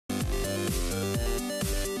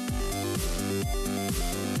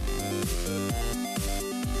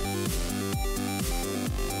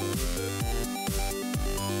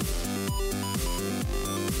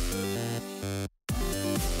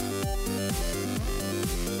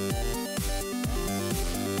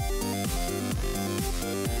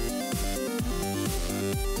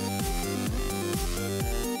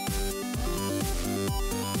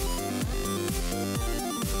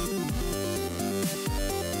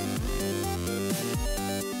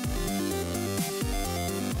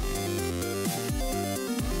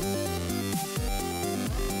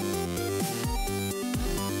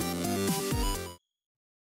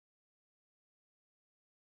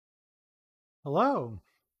Hello.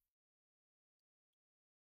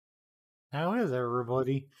 How is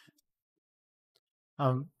everybody?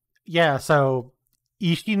 Um, yeah, so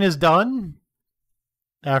Ishin is done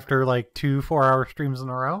after like 2 4-hour streams in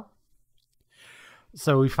a row.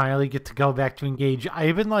 So we finally get to go back to engage.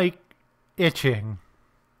 I've been like itching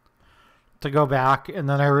to go back, and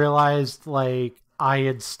then I realized like I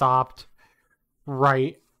had stopped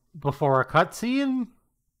right before a cutscene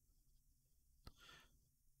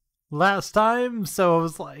last time, so it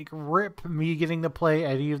was like rip me getting to play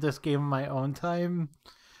any of this game in my own time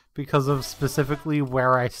because of specifically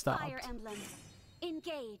where I stopped. Fire Emblem.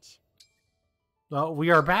 Engage. Well, we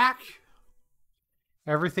are back.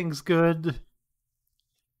 Everything's good.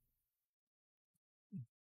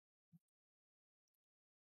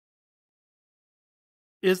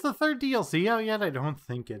 Is the third DLC out yet? I don't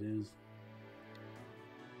think it is.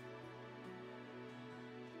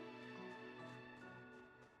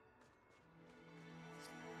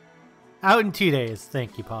 Out in 2 days.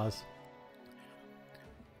 Thank you, Pause.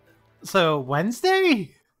 So,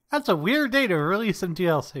 Wednesday? That's a weird day to release some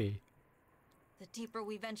DLC. The deeper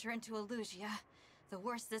we venture into Illusia, the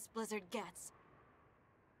worse this blizzard gets.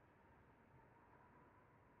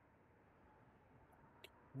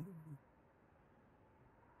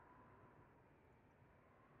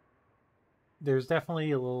 There's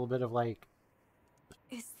definitely a little bit of like...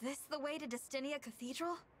 Is this the way to Destinia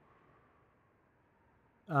Cathedral?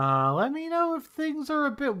 Let me know if things are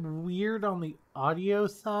a bit weird on the audio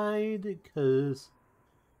side, because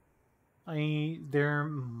there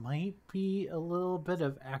might be a little bit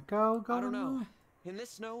of echo going on. I don't know. In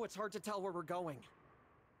this snow, it's hard to tell where we're going.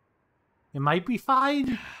 It might be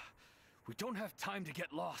fine. We don't have time to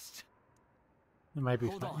get lost. It might be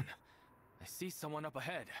Hold fine. on. I see someone up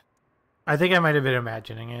ahead. I think I might have been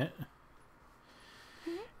imagining it.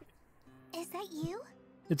 Is that you?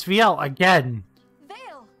 It's VL again.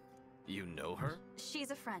 Vale! You know her?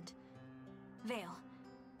 She's a friend. Vale,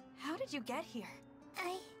 how did you get here?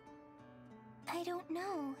 I don't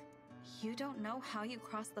know. You don't know how you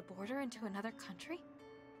crossed the border into another country?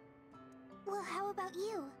 Well, how about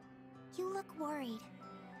you? You look worried.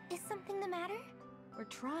 Is something the matter? We're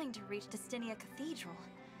trying to reach Destinia Cathedral,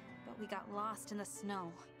 but we got lost in the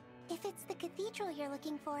snow. If it's the cathedral you're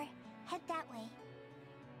looking for, head that way.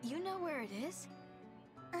 You know where it is?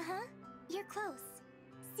 Uh-huh. You're close.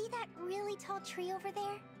 See that really tall tree over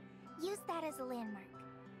there? Use that as a landmark.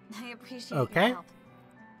 I appreciate Okay. your help.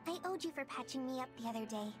 I owed you for patching me up the other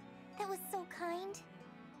day. That was so kind.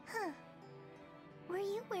 Huh. Were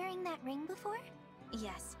you wearing that ring before?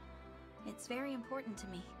 Yes. It's very important to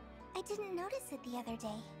me. I didn't notice it the other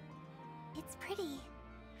day. It's pretty.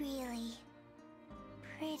 Really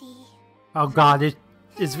pretty. Oh god, is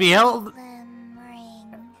VL... Emblem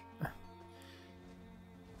ring.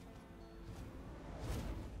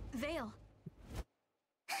 Vale!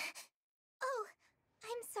 Oh,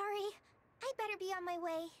 I'm sorry. I better be on my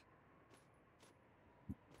way.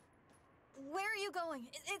 Where are you going?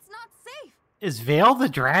 It's not safe! Is Vale the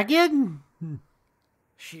dragon?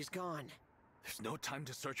 She's gone. There's no time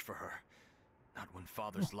to search for her. Not when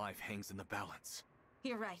Father's life hangs in the balance.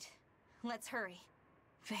 You're right. Let's hurry.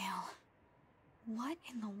 Vale. What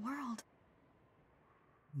in the world?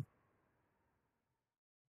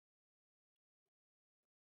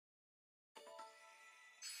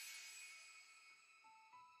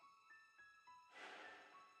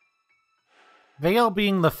 Vale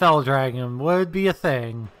being the fell dragon would be a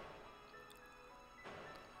thing.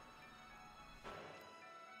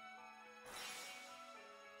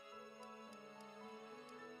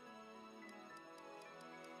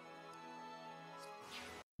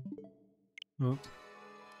 Oop.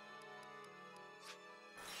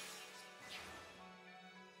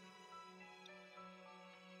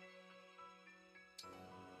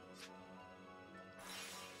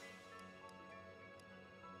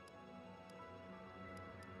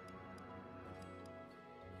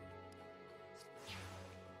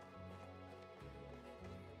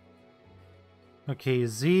 Okay,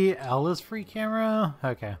 Z, L is free camera?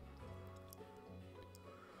 Okay.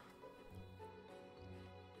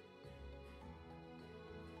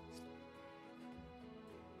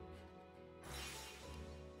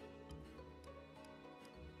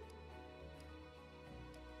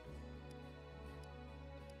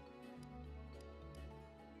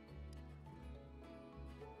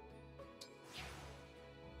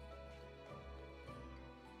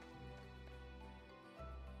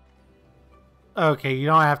 Okay, you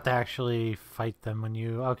don't have to actually fight them when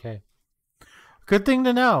you... Okay. Good thing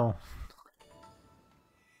to know.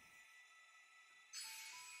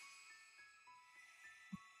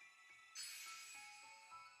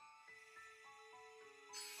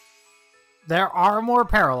 There are more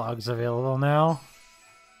paralogs available now.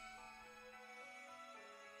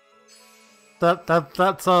 That's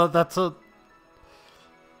a...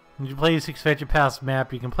 When you play this expansion pass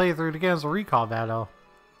map, you can play through it again as a recall battle.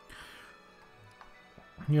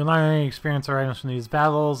 You learn any experience or items from these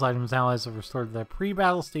battles. Items and allies are restored to their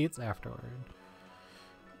pre-battle states afterward.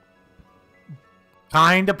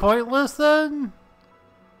 Kinda pointless then?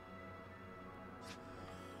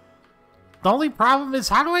 The only problem is,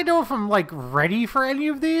 how do I know if I'm, like, ready for any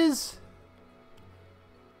of these?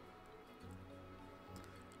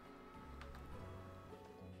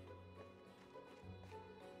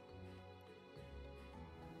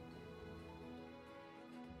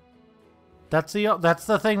 That's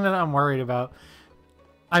the thing that I'm worried about.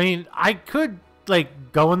 I mean, I could,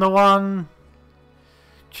 like, go in the one,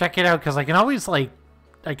 check it out, because I can always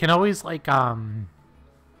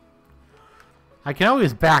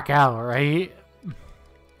back out, right?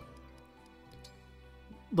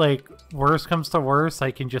 Like, worst comes to worst,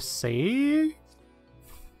 I can just save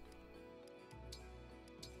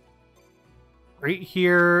right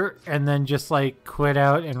here, and then just, like, quit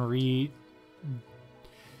out and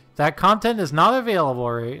That content is not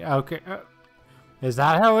available, right? Okay. Is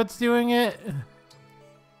that how it's doing it?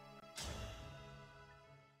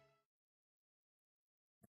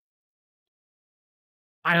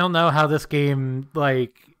 I don't know how this game,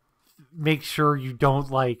 like, makes sure you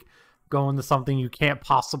don't, like, go into something you can't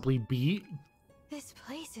possibly beat. This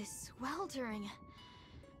place is sweltering.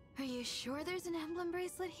 Are you sure there's an emblem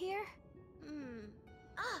bracelet here?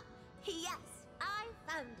 Ah, yes, I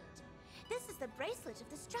found it. This is the bracelet of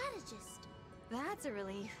the strategist. That's a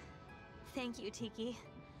relief. Thank you, Tiki.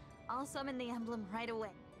 I'll summon the emblem right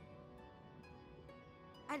away.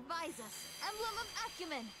 Advise us, Emblem of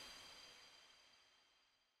Acumen!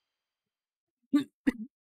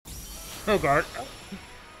 Oh god.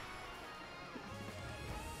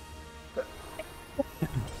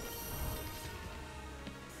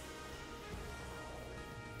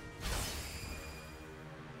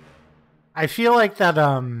 I feel like that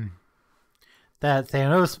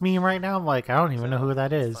Thanos meme right now. I'm like, I don't even know who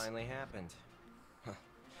that is. Finally happened. Huh.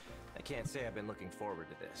 I can't say I've been looking forward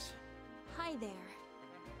to this. Hi there.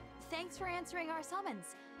 Thanks for answering our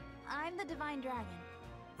summons. I'm the Divine Dragon.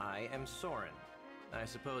 I am Soren. I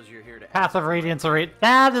suppose you're here to Path of Radiance Array.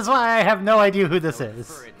 That is why I have no idea who this I would is.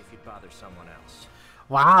 prefer it if you'd bother someone else.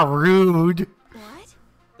 Wow, rude. What?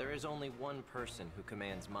 There is only one person who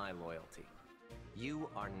commands my loyalty. You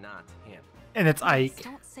are not him. And it's Please, Ike.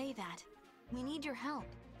 don't say that. We need your help.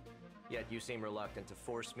 Yet you seem reluctant to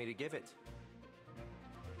force me to give it.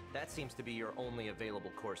 That seems to be your only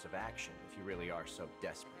available course of action if you really are so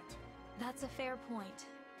desperate. That's a fair point,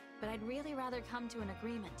 but I'd really rather come to an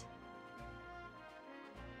agreement.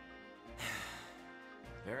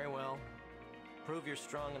 Very well. Prove you're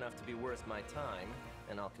strong enough to be worth my time,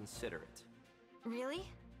 and I'll consider it. Really?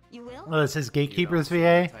 You will? Well, this is You Gatekeepers don't seem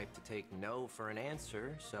the VA. type to take no for an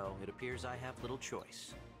answer, so it appears I have little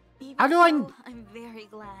choice. Even How do I- so, I'm very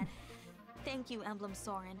glad. Thank you, Emblem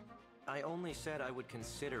Soren. I only said I would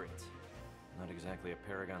consider it. Not exactly a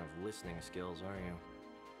paragon of listening skills, are you?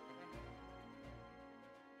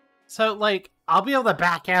 So, like, I'll be able to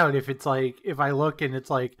back out if it's like, if I look and it's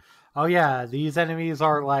like, oh yeah, these enemies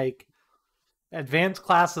are like, advanced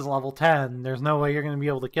class is level 10. There's no way you're going to be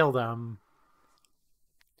able to kill them.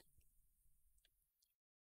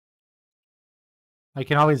 I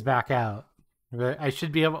can always back out. I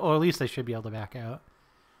should be able, or at least I should be able to back out.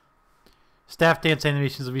 Staff dance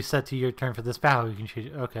animations will be set to your turn for this battle. You can change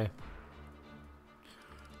it. Okay.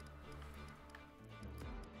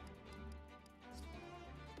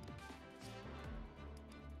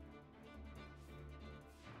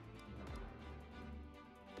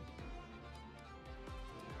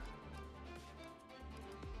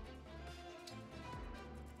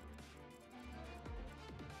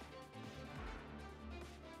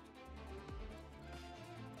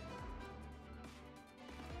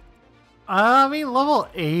 I mean, level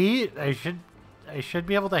 8. I should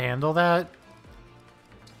be able to handle that.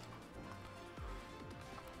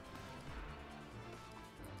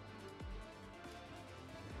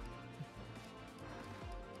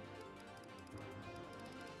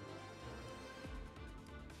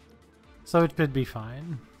 So it should be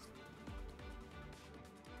fine.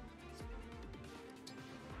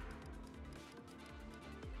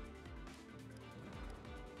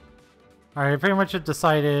 Alright, pretty much have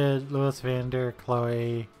decided Louis Vander,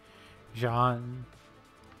 Chloe, Jean.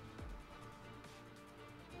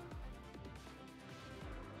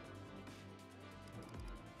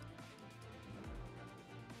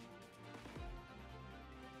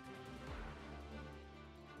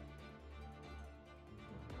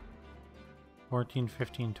 Fourteen,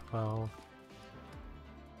 15, 12.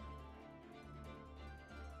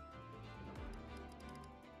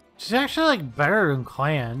 She's actually like better than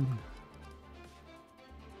Clan.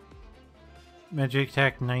 Magic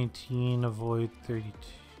attack 19, avoid 32.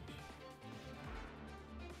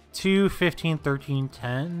 2, 15, 13,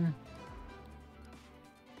 10.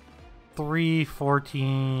 3,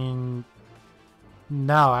 14.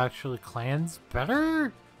 No, actually, Clan's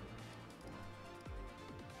better?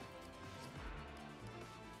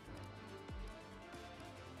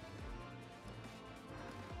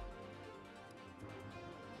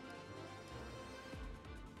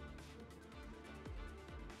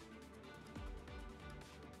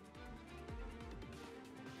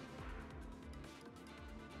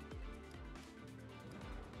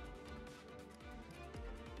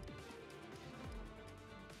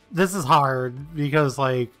 This is hard because,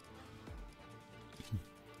 like,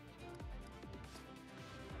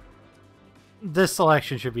 this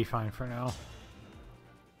selection should be fine for now.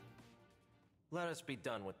 Let us be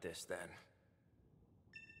done with this then.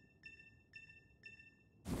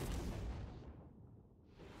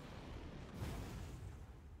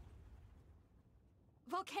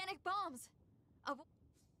 Volcanic bombs!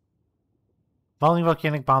 Falling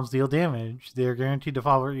volcanic bombs deal damage. They are guaranteed to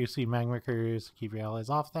fall where you see magma carriers to keep your allies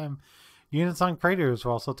off them. Units on craters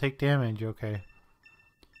will also take damage. Okay.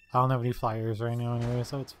 I don't have any flyers right now anyway,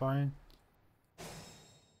 so it's fine.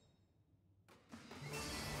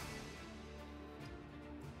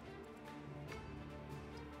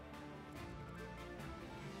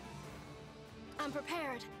 I'm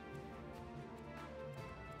prepared.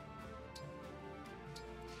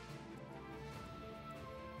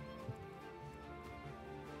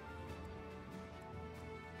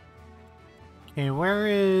 Okay, where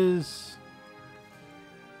is...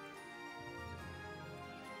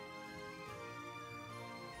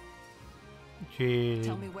 Jade?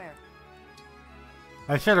 Tell me where.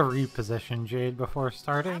 I should have repositioned Jade before Happy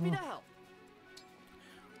starting, to help.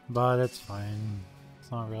 but it's fine. It's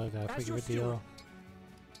not really that As big your of a deal.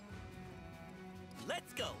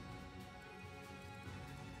 Let's go.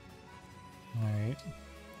 Alright.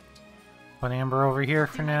 Put Amber over here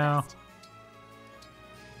for Do my now. best.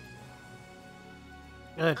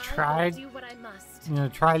 Gonna try. I will do what I must. I'm gonna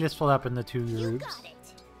try to split up into 2 You groups. got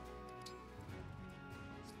it.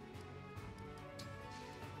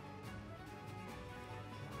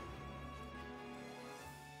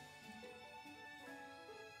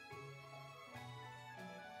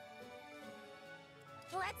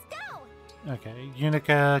 Let's go. Okay,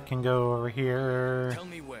 Unica can go over here. Tell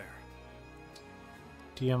me where.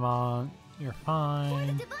 Diamant, you're For the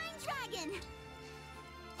fine. divine dragon.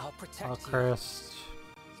 I'll protect you. Crest.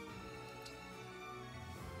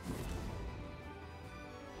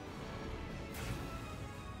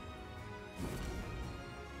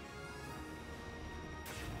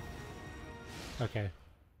 Okay.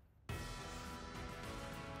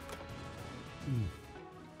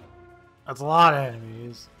 That's a lot of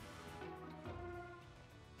enemies.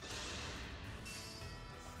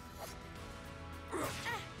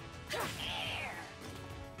 Air.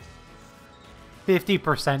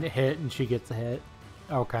 50% hit and she gets a hit.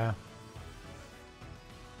 Okay.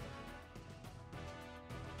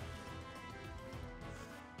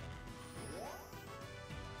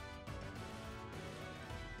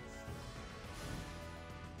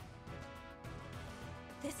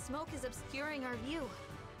 This smoke is obscuring our view.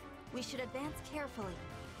 We should advance carefully.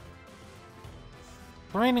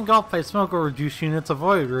 Rain engulfed by smoke will reduce units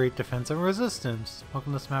avoid rate defense and resistance. Smoke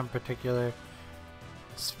on this map in particular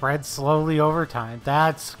spreads slowly over time.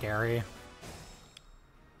 That's scary.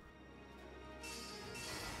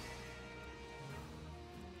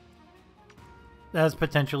 That's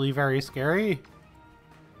potentially very scary.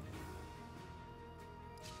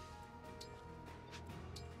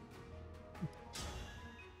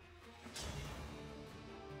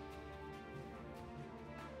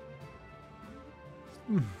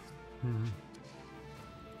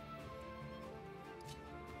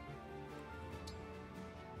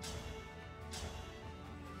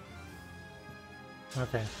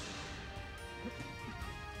 Okay.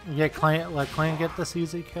 Let Clint get this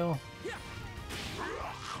easy kill.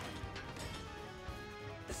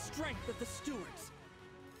 The strength of the stewards.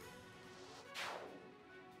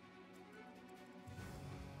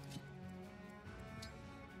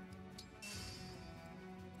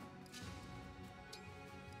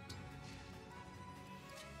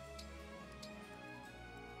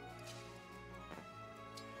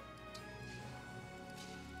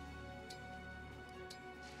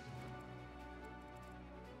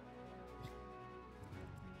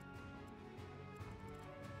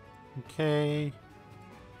 Okay.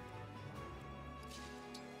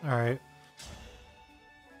 Alright.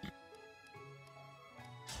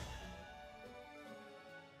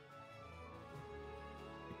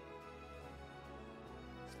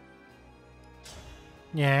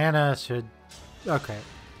 Yeah, Anna should... Okay.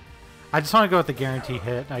 I just want to go with the guarantee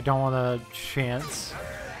hit. I don't want to chance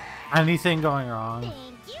anything going wrong. Thank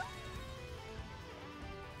you.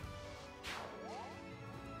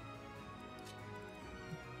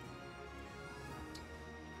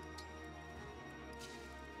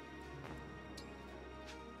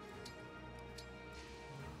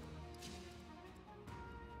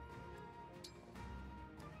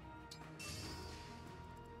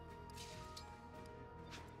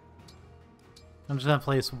 I'm just gonna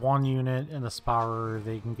place one unit in the spot where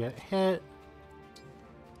they can get hit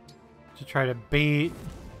to try to bait.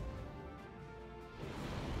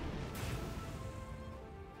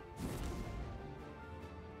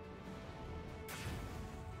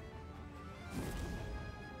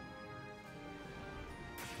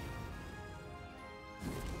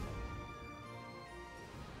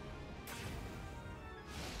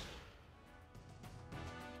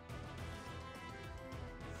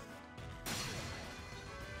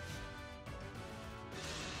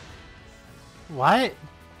 What?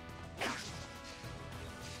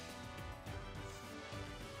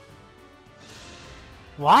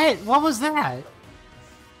 What? What was that?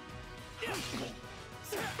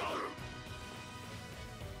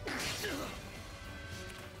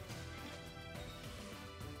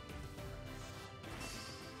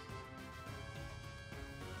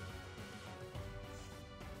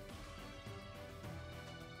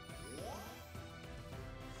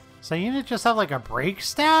 So you didn't just have like a break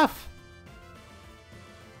staff?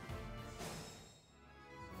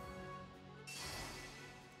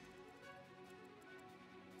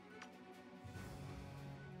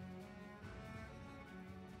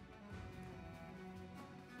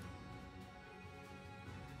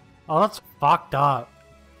 Oh, that's fucked up.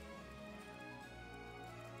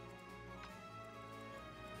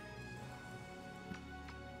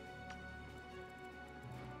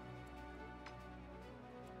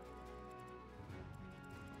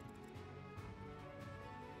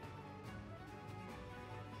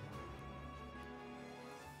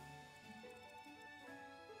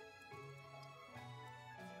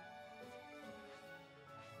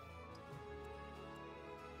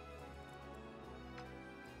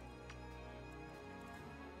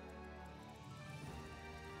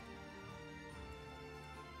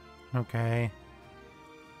 Okay.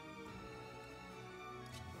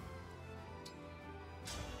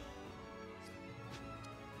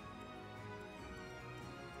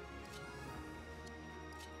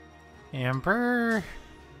 Amber.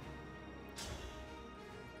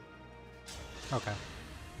 Okay.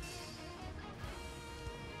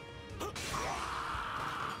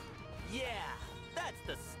 Yeah, that's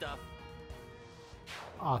the stuff.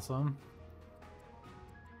 Awesome.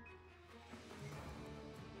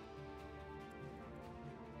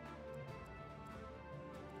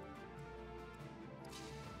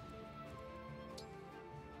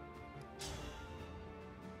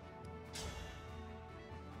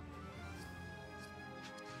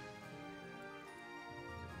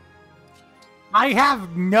 I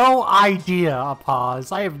have no idea,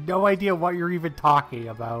 Pause. I have no idea what you're even talking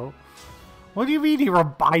about. What do you mean he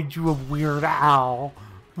reminds you of Weird Al?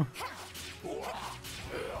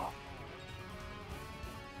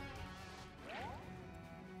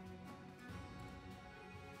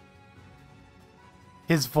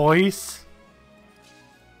 His voice?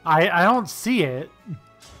 I don't see it.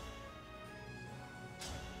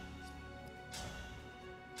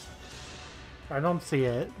 I don't see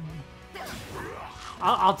it.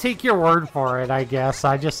 I'll take your word for it, I guess.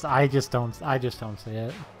 I just don't see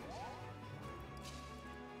it.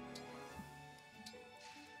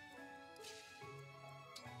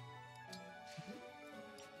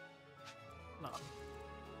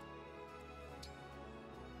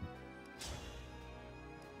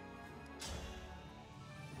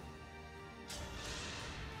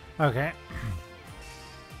 Okay.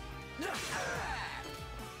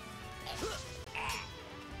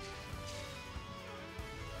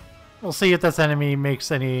 We'll see if this enemy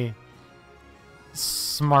makes any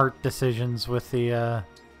smart decisions with the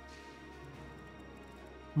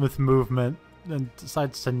with movement and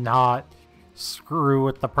decides to not screw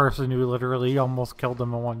with the person who literally almost killed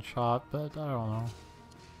him in one shot, but I don't know.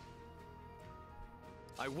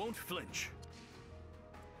 I won't flinch.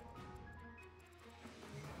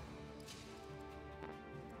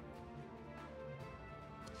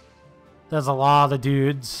 There's a lot of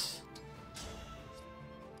dudes.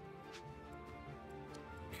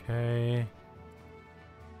 Okay.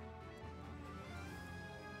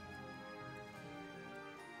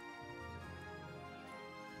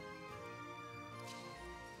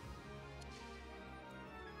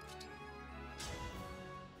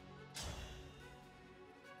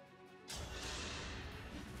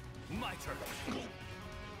 My turn.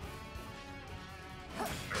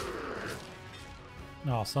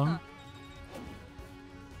 Awesome.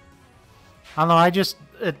 I don't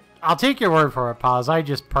know, I'll take your word for it, Paz. I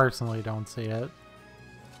just personally don't see it.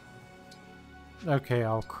 Okay,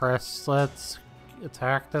 Chris, let's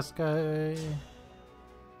attack this guy.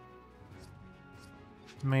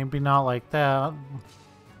 Maybe not like that.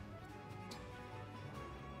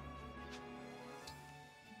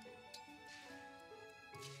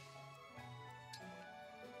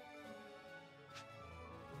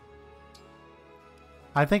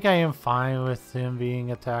 I think I am fine with him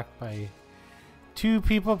being attacked by 2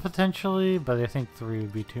 people potentially, but I think 3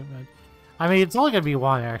 would be too much. I mean, it's only gonna be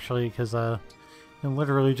 1 actually, because you can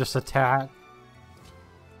literally just attack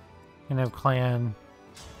and have Clan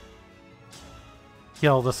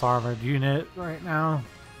kill this armored unit right now.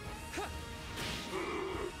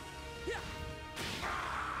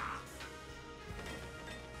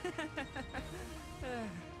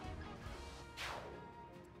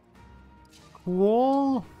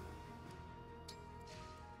 Cool.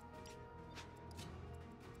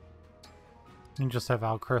 You can just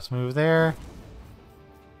have Chris move there.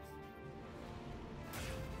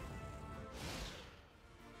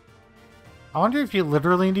 I wonder if you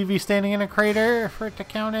literally need to be standing in a crater for it to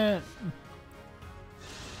count it.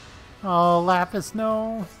 Oh, Lapis,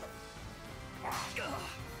 no.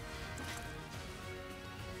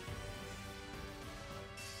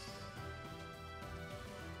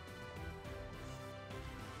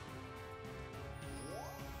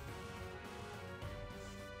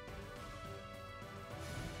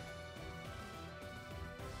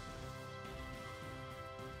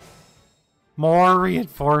 More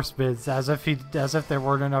reinforcements, as if there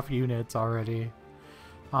weren't enough units already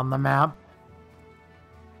on the map.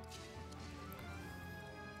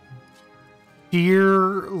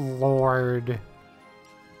 Dear Lord.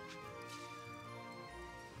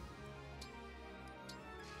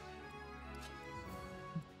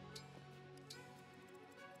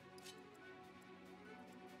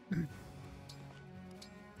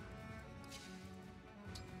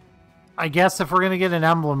 I guess if we're gonna get an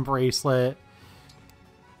emblem bracelet,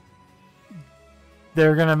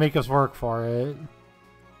 they're gonna make us work for it.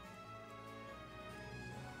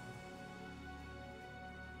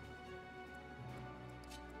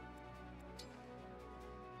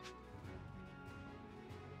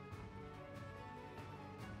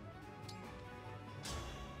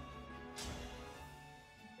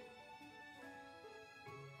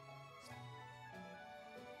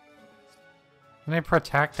 Can I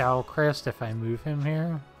protect Alchrist if I move him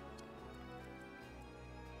here?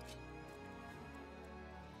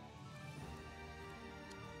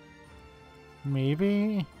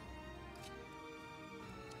 Maybe?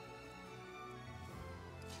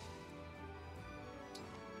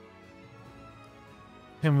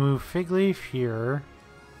 Can move Figleaf here.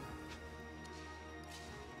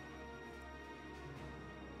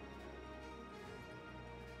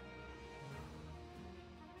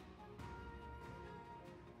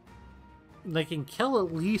 They can kill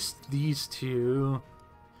at least these 2.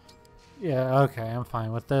 Yeah, okay, I'm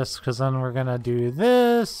fine with this, because then we're gonna do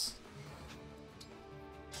this.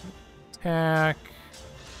 Attack.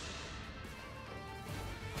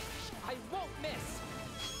 I won't miss.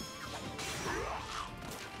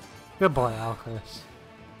 Good boy, Alchrist.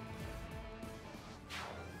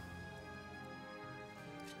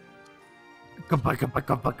 Goodbye, goodbye,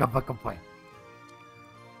 goodbye, goodbye, goodbye.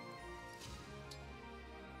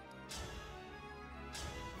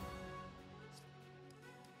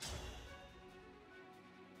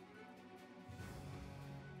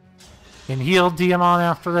 Can heal Diamond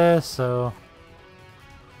after this, so...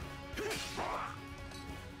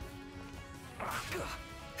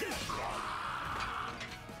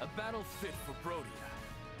 A battle fit for Brodia.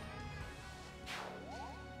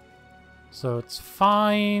 So it's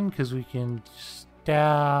fine, because we can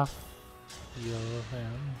staff heal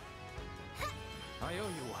him. I owe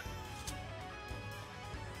you one.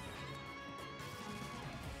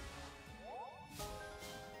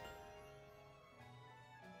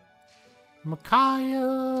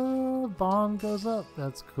 Micaiah! Bond goes up.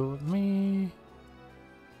 That's cool with me.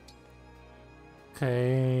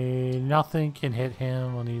 Okay, nothing can hit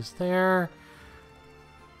him when he's there.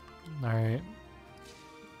 Alright.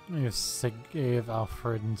 We have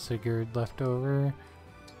Alfred and Sigurd left over.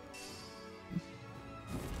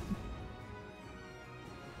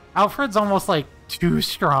 Alfred's almost like too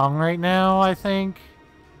strong right now, I think.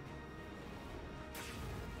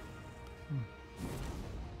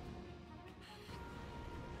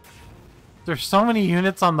 There's so many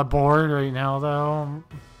units on the board right now, though.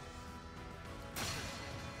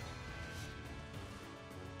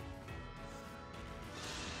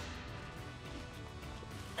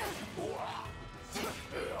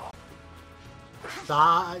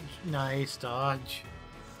 Dodge. Nice dodge.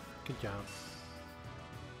 Good job.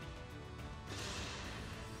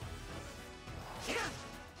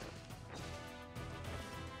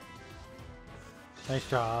 Nice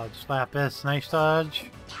dodge. Lapis. Nice dodge.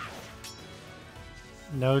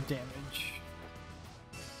 No damage.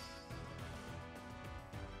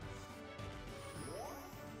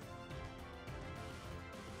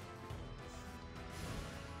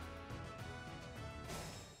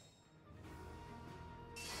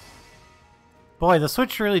 Boy, the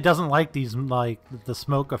Switch really doesn't like these, like, the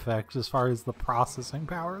smoke effects as far as the processing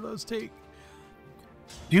power those take.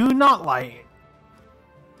 Do not like it.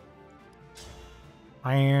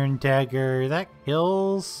 Iron Dagger, that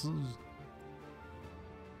kills...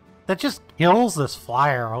 That just kills this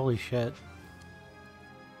flyer, holy shit.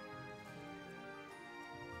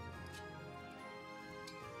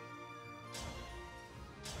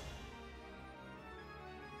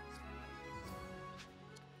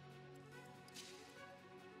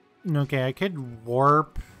 Okay, I could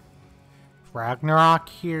warp Ragnarok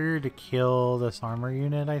here to kill this armor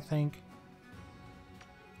unit, I think.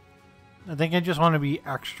 I think I just want to be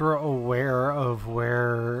extra aware of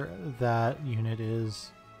where that unit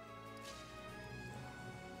is.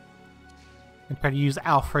 And try to use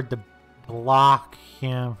Alfred to block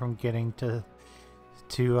him from getting to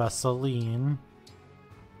Celine.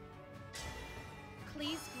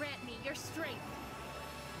 Please grant me your strength.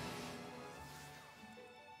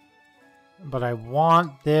 But I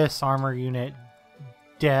want this armor unit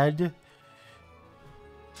dead.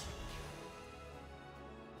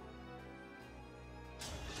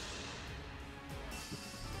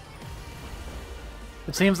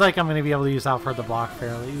 It seems like I'm going to be able to use Alfred to block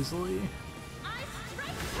fairly easily.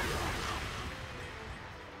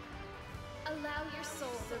 Allow your soul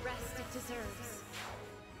the rest it deserves.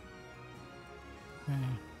 Okay.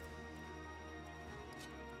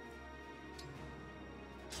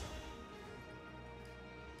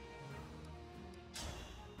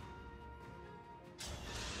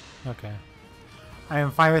 Okay. I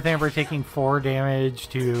am fine with Amber taking 4 damage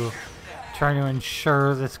to try to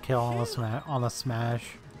ensure this kill on the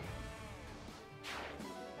smash.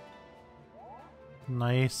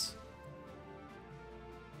 Nice.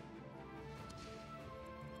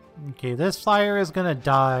 Okay, this flyer is gonna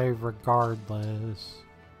die regardless.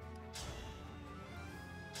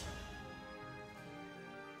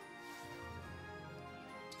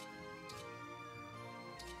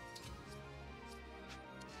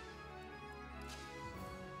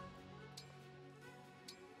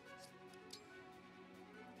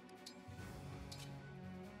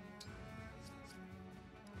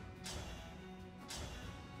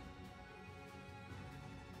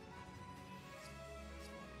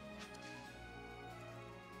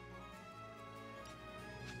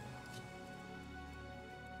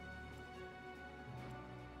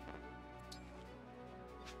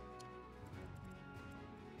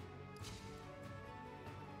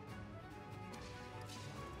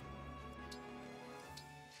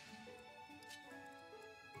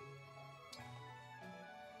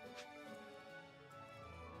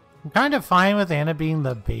 I'm kind of fine with Anna being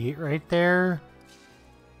the bait right there.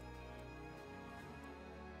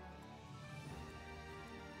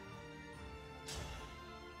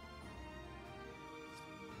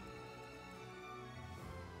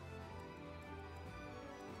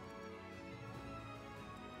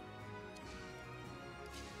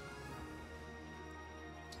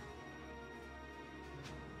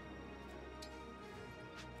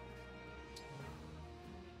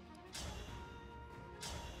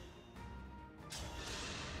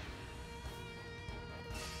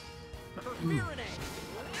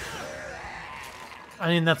 I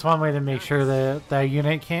mean, that's one way to make sure that that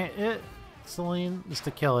unit can't hit Celine, is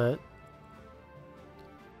to kill it.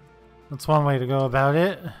 That's one way to go about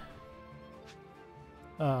it.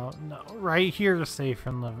 Oh, no. Right here is safe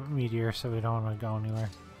from the meteor, so we don't want to go anywhere.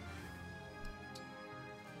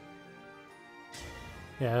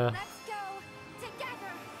 Yeah. Let's go together.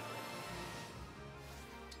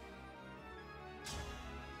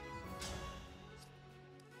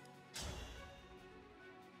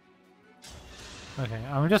 Okay,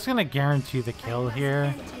 I'm just gonna guarantee the kill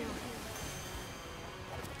here.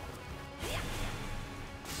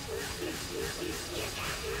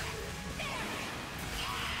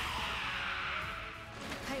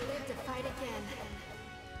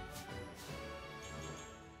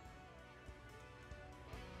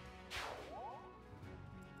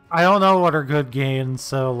 I don't know what are good gains,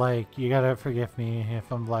 so like you gotta forgive me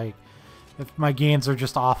if I'm like if my gains are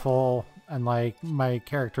just awful and like my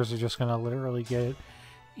characters are just gonna literally get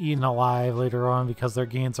eaten alive later on because their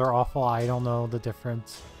gains are awful. I don't know the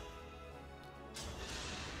difference.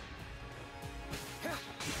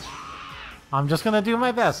 I'm just gonna do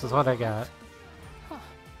my best is what I got.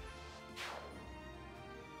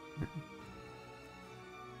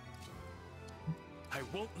 I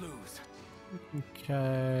won't lose.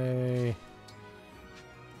 Okay.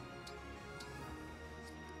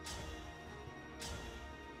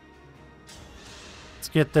 Let's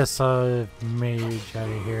get this mage out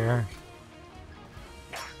of here.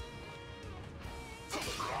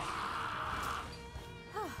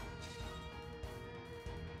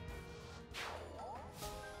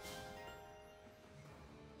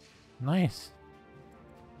 Nice.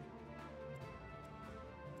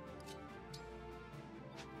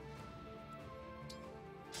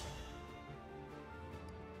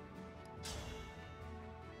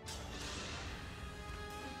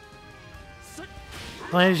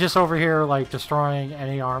 Lane's just over here, like, destroying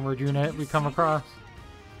any armored unit we come across.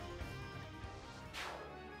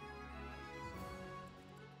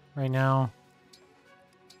 Right now.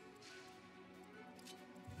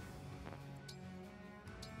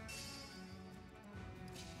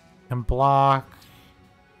 Can block.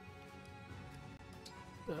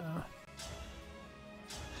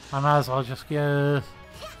 I might as well just give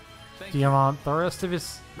Diamant the rest of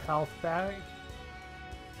his health back.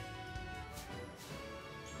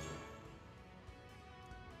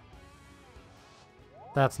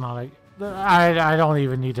 That's not a... I don't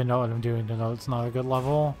even need to know what I'm doing to know it's not a good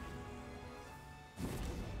level.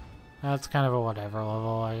 That's kind of a whatever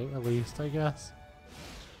level, at least, I guess.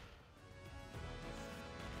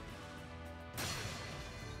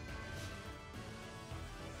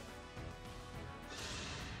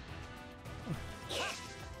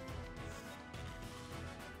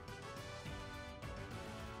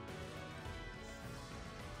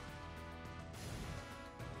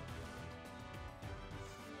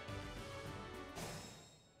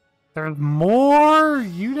 There's more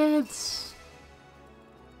units?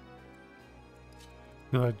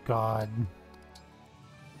 Good God.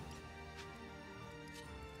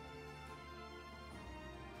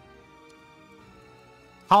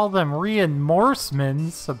 Call them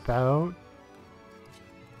reinforcements about...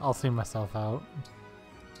 I'll see myself out.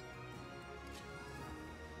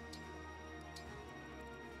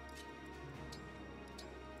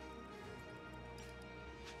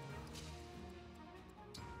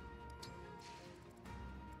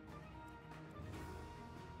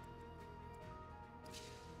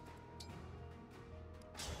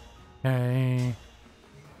 Okay.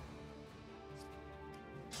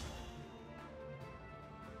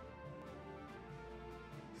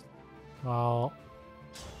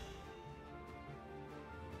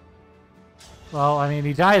 Well, I mean,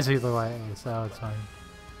 he dies either way, so it's fine.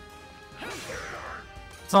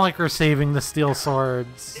 It's not like we're saving the steel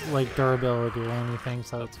sword's, like, durability or anything,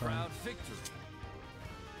 so it's fine.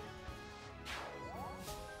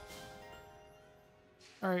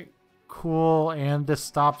 Alright, cool, and this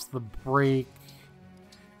stops the break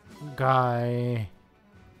guy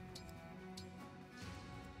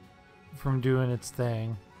from doing its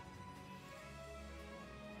thing.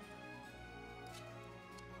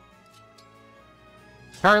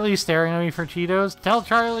 Charlie's staring at me for Cheetos. Tell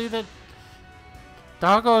Charlie that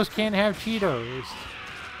doggos can't have Cheetos.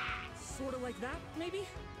 Sort of like that, maybe?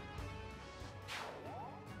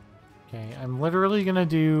 Okay, I'm literally gonna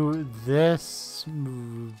do this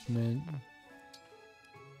movement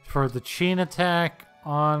for the chain attack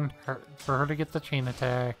on her, for her to get the chain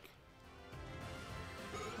attack.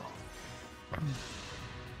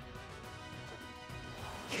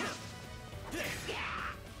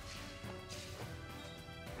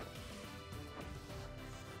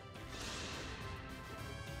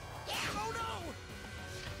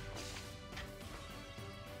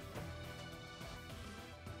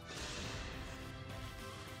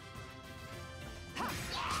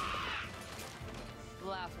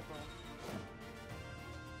 Laughable.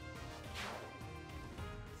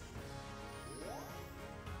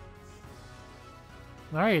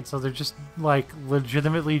 Alright, so they're just, like,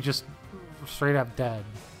 legitimately just straight up dead.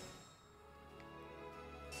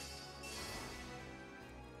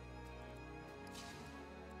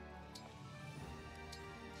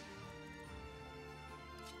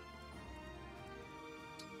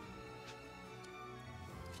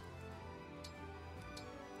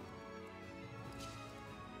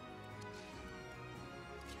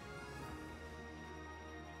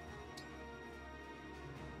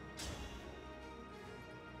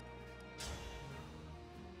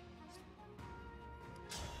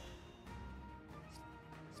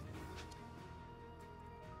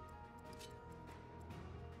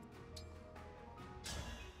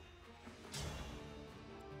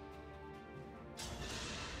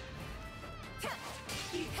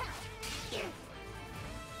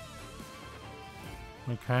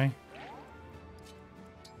 Okay.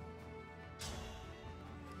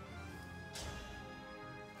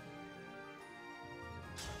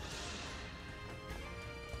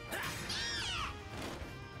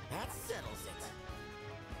 That settles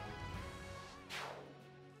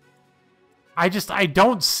it. I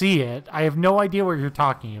don't see it. I have no idea what you're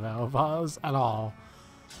talking about, Buzz, at all.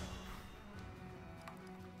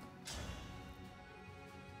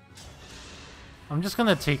 I'm just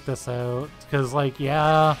gonna take this out, because, like,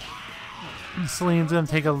 yeah, Celine's gonna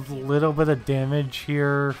take a little bit of damage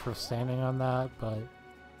here for standing on that, but...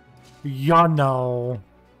 Yeah, no.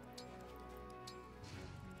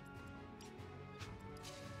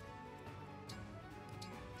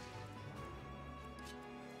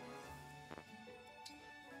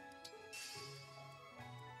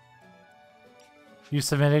 You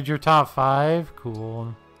submitted your top 5?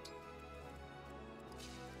 Cool.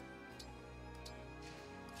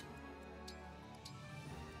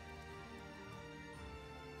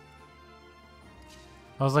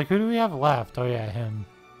 I was like, who do we have left? Oh yeah, him.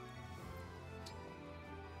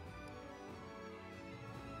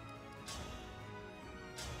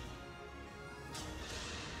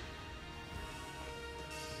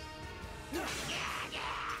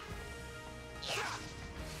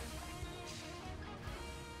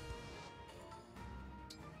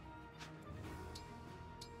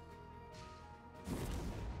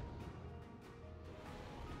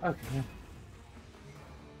 Okay.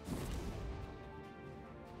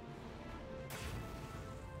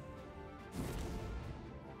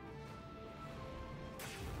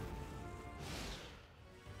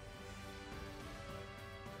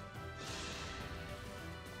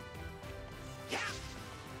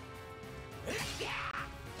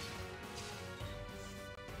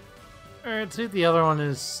 Alright, see, the other one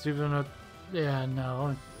is stupid enough. Yeah,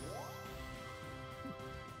 no.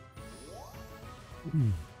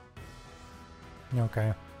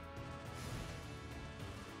 Okay.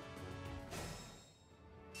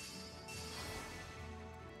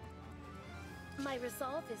 My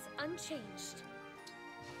resolve is unchanged.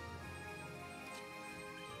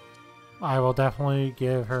 I will definitely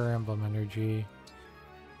give her Emblem Energy.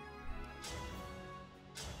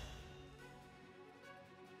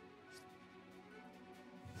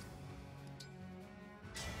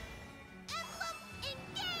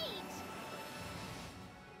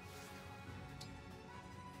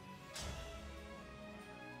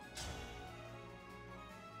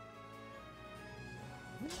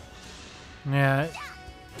 Yeah,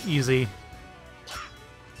 easy.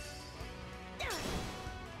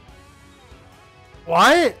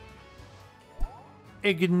 What?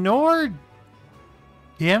 Ignore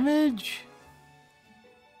damage?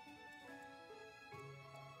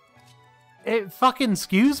 It fucking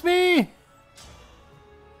excuse me?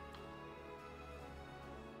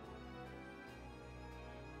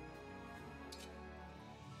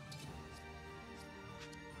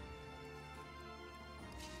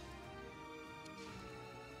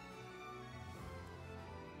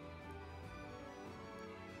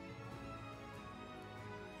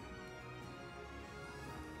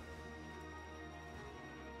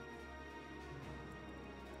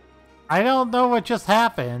 I don't know what just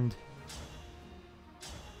happened.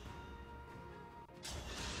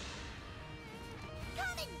 Come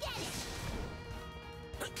and get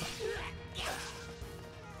it!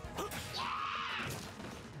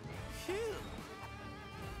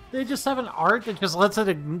 They just have an art that just lets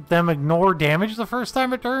them ignore damage the first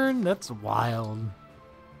time a turn? That's wild.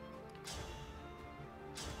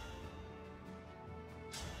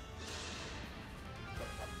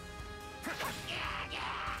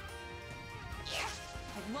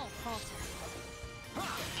 I won't falter.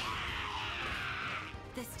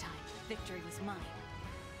 This time, victory was mine.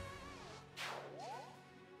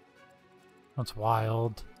 That's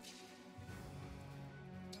wild.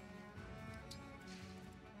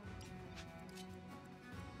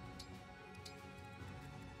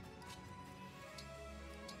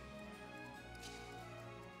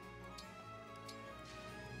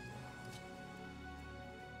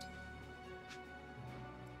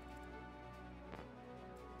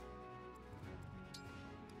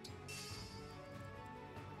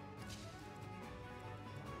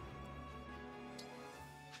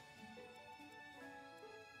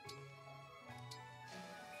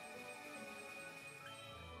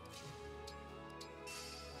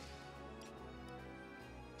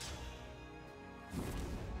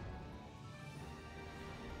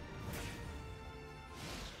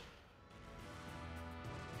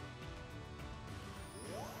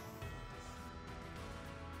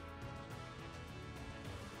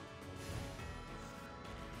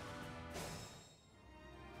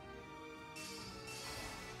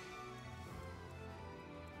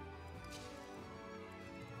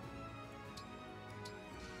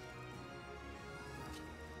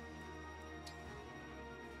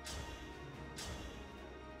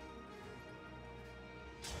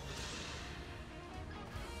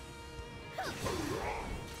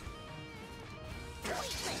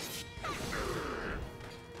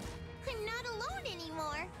 I'm not alone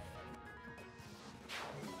anymore.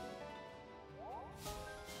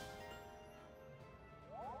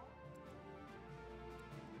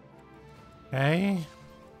 Okay.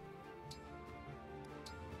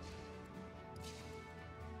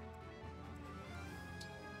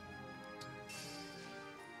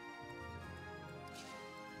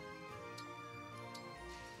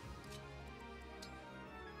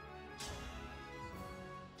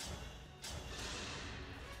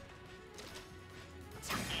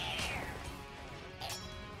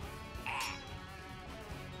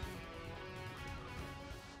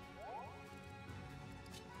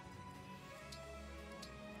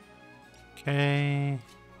 Okay.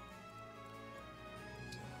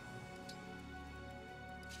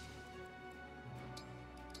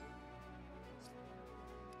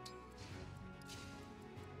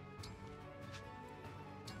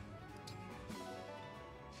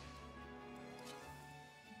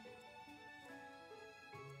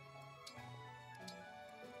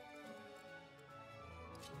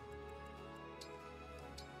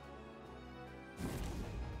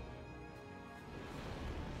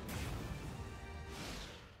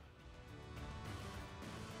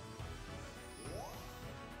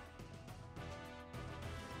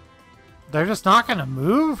 They're just not gonna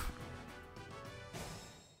move?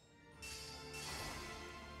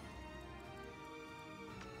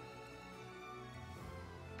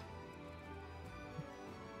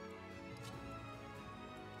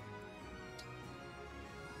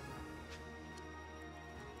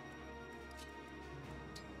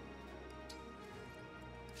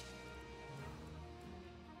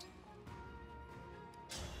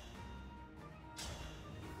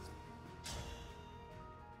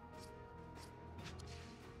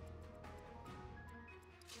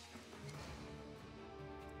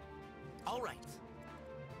 All right.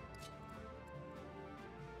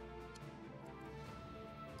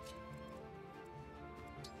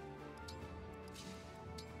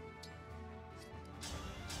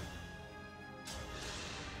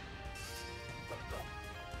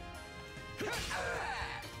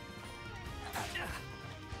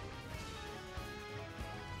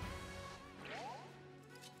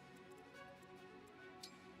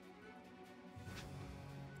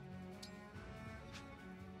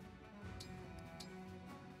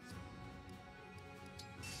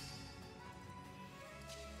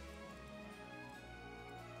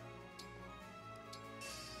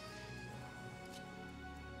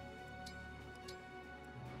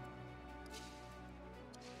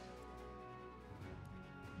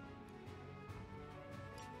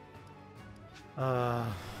 Uh...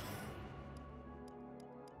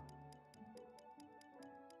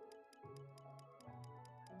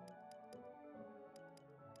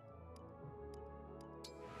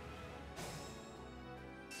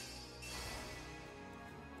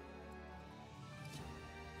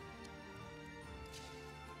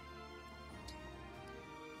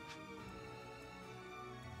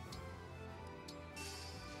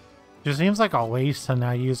 Just seems like a waste to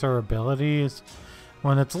not use her abilities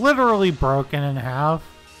when it's literally broken in half.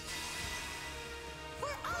 For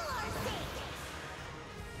all our sake.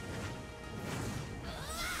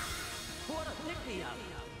 What a pick-me-up!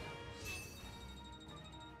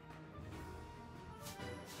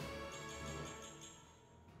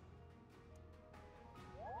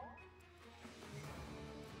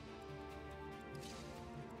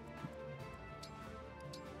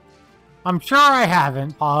 I'm sure I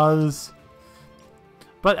haven't, pause.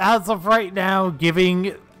 But as of right now,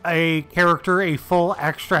 giving a character a full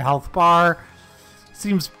extra health bar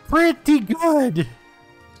seems pretty good.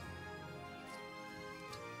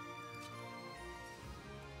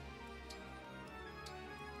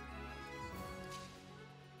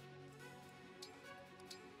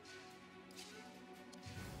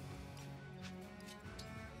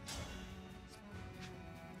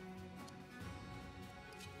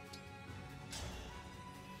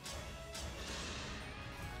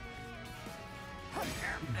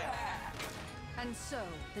 And so,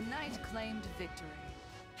 the knight claimed victory.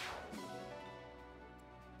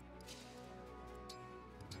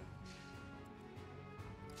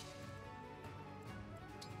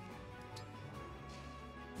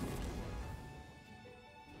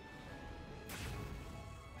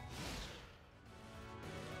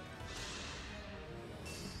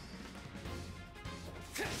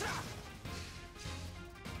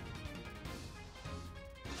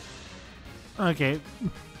 Okay.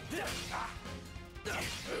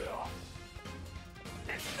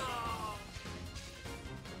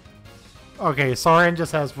 Okay, Soren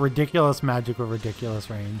just has ridiculous magic with ridiculous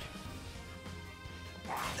range.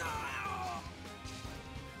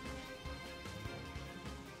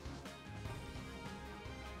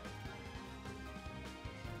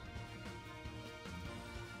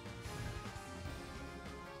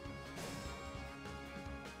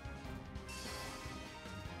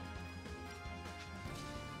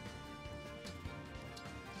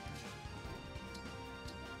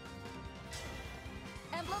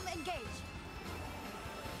 Emblem engage.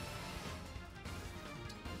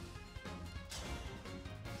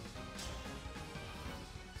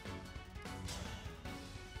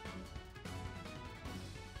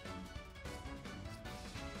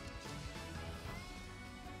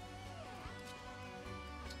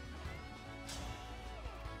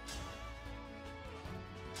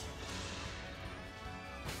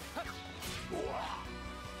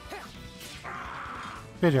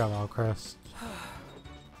 Good job, Alcrest.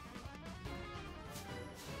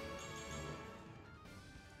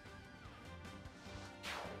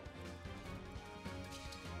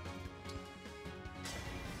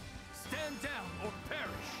 Stand down or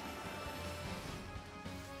perish!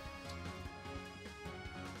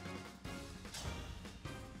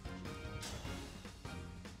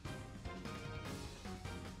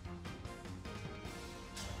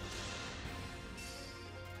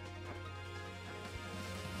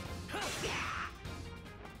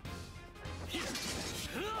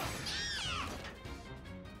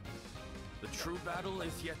 The true battle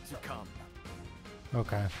is yet to come.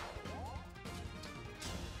 Okay.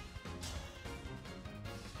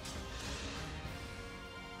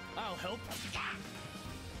 I'll help.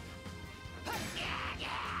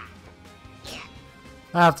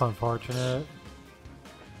 That's unfortunate.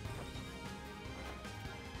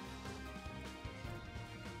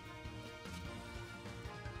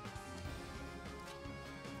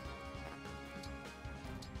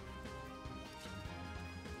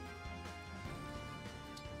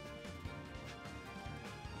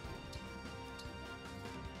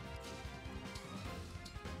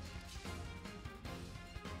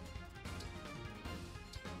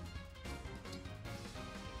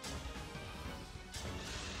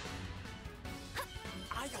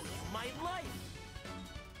 I owe you my life!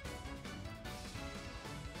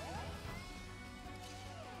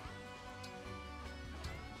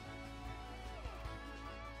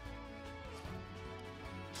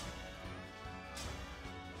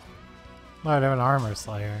 Might have an armor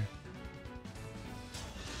slayer.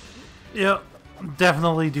 Yep,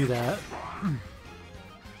 definitely do that.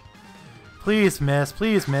 Please miss,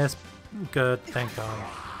 please miss. Good, thank God.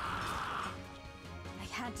 I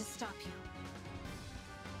had to stop you.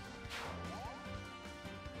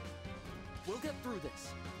 We'll get through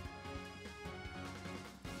this.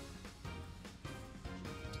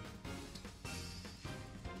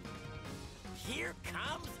 Here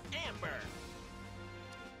comes Amber!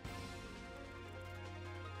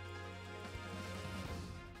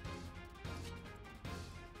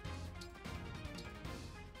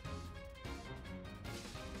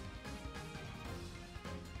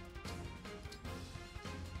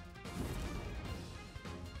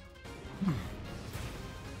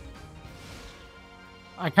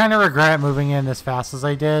 I kind of regret moving in as fast as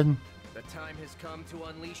I did. The time has come to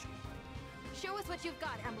unleash... Show us what you've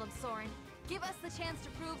got, Emblem Soren. Give us the chance to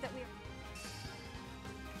prove that we're...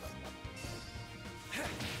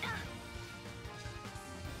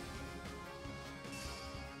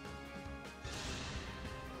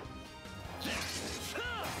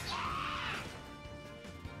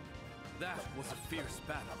 That was a fierce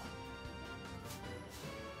battle.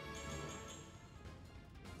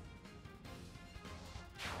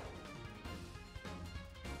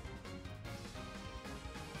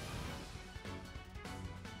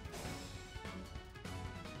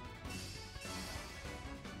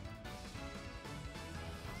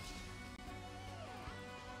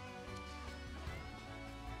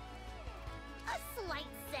 A slight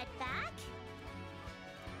setback.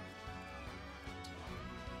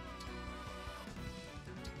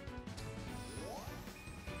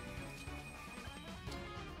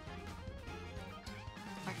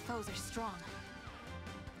 Our foes are strong.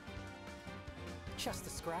 Just a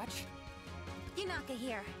scratch. Yunaka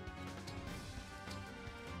here.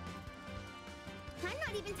 I'm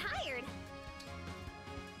not even tired.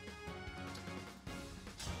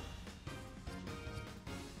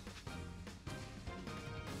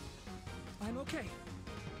 I'm okay.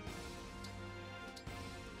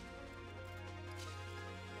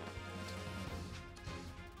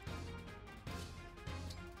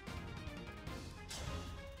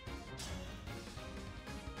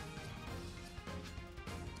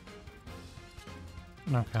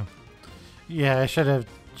 Okay. Yeah, I should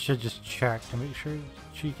just check to make sure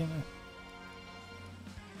she can.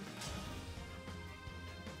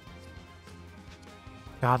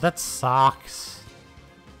 God, that sucks.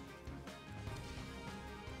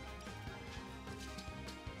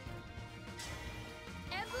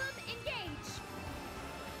 Emblem engage.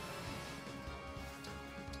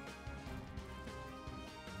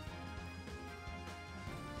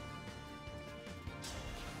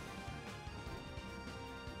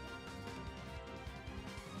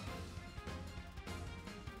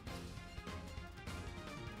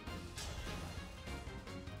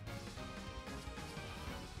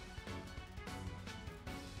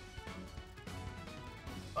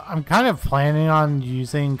 I'm kind of planning on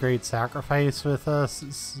using Great Sacrifice with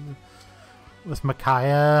us, with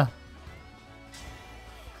Micaiah,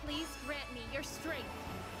 Please grant me your strength.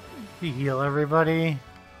 to heal everybody.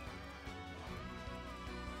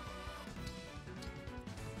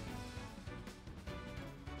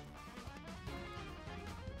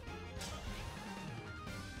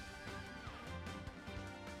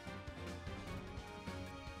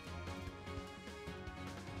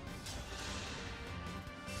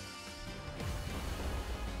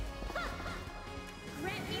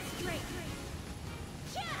 Grant me strength.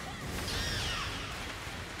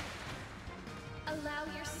 Allow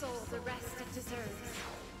your soul the rest it deserves.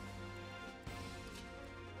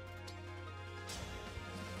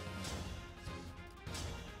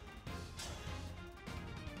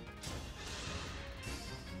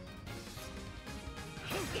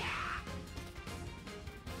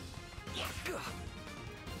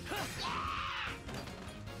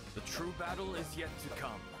 The true battle is yet to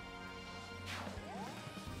come.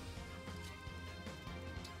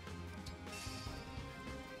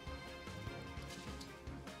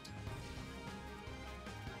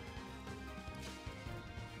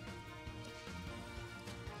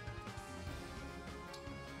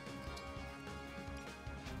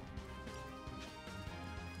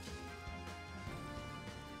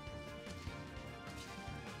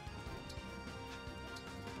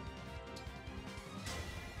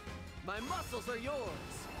 My muscles are yours.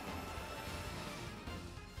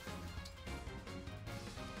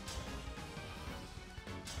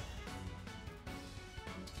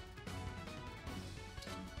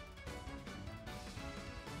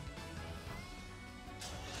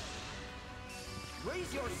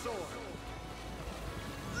 Raise your sword!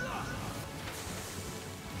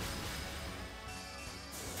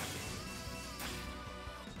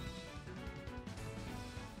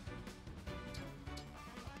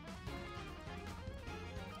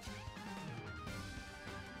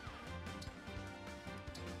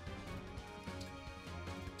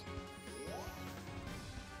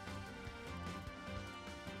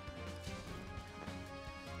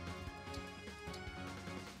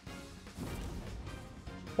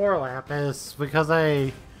 Poor Lapis, because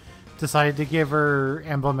I decided to give her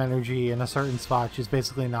Emblem energy in a certain spot, she's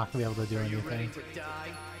basically not going to be able to do Are you ready anything. to die?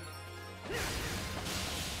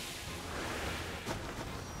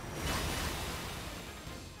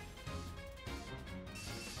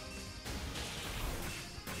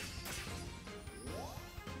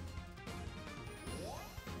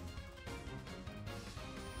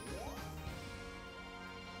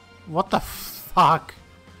 What the fuck?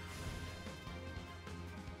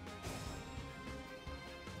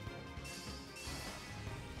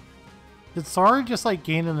 Did Sora just like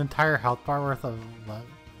gain an entire health bar worth of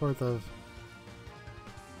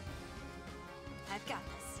I've got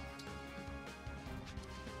this.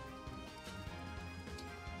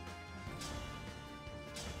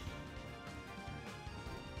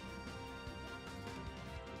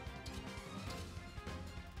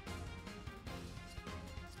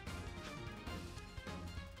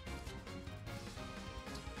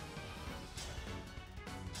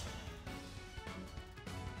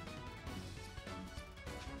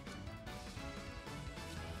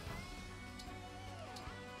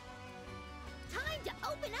 Time to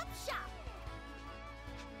open up shop!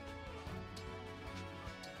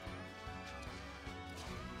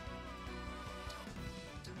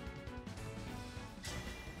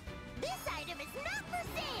 This item is not for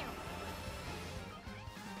sale!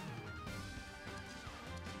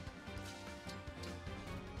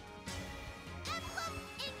 Emblem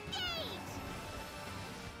engage!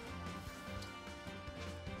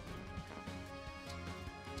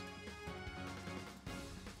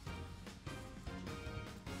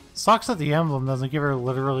 Sucks that the emblem doesn't give her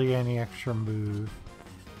literally any extra move.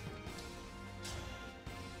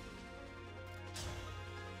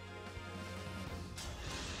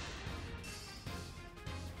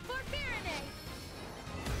 For Pyramid!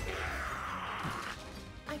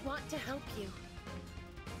 you.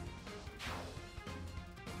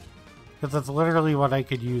 Because that's literally what I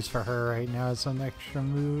could use for her right now as an extra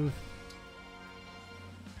move.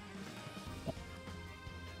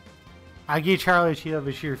 I gave Charlie a shield,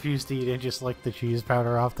 but she refused to eat it and just licked the cheese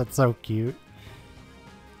powder off. That's so cute.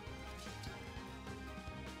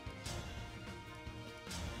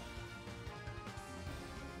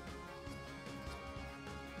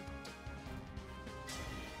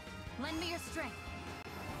 Lend me your strength.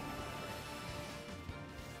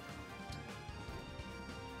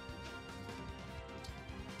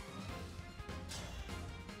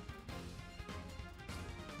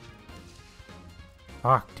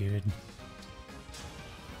 Fuck, dude.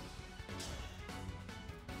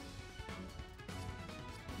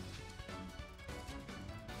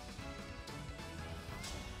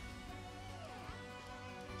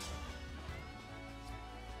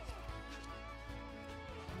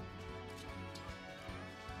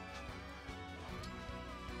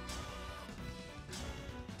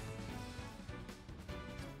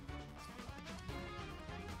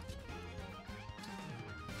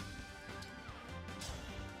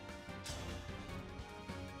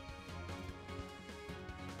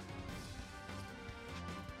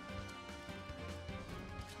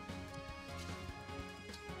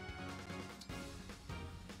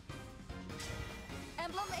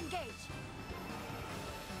 Emblem, engage.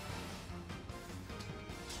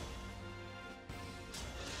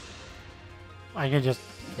 I can just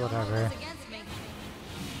No whatever. rules against me.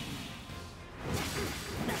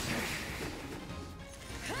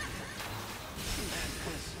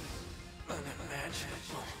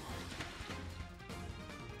 Unimaginable.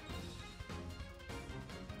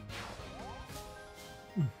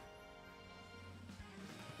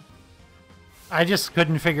 I just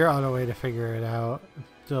couldn't figure out a way to figure it out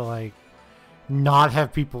to like not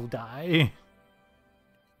have people die.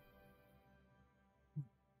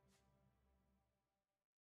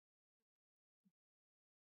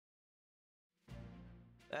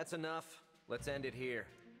 That's enough. Let's end it here.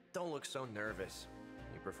 Don't look so nervous.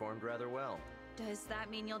 You performed rather well. Does that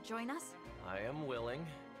mean you'll join us? I am willing,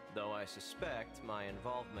 though I suspect my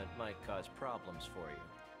involvement might cause problems for you.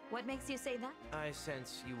 What makes you say that? I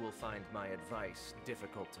sense you will find my advice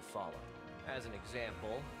difficult to follow. As an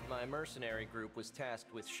example, my mercenary group was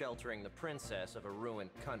tasked with sheltering the princess of a ruined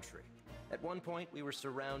country. At one point, we were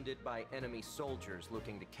surrounded by enemy soldiers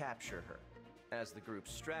looking to capture her. As the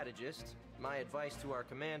group's strategist, my advice to our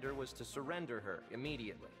commander was to surrender her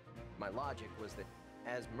immediately. My logic was that,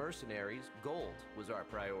 as mercenaries, gold was our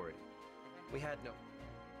priority. We had no...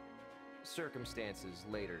 Circumstances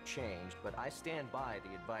later changed, but I stand by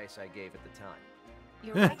the advice I gave at the time.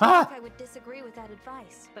 You're right to think I would disagree with that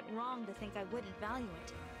advice, but wrong to think I wouldn't value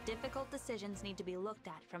it. Difficult decisions need to be looked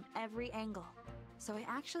at from every angle. So I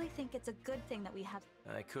actually think it's a good thing that we have...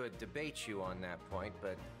 I could debate you on that point,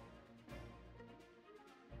 but...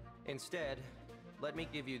 Instead, let me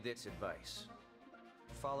give you this advice.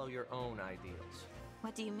 Follow your own ideals.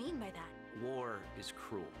 What do you mean by that? War is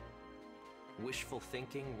cruel. Wishful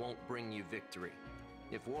thinking won't bring you victory.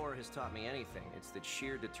 If war has taught me anything, it's that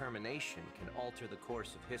sheer determination can alter the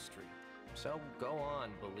course of history. So go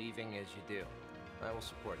on believing as you do. I will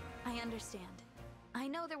support you. I understand. I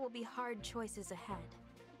know there will be hard choices ahead.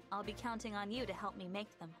 I'll be counting on you to help me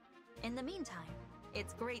make them. In the meantime,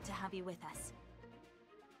 it's great to have you with us.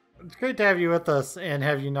 It's great to have you with us and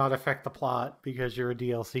have you not affect the plot because you're a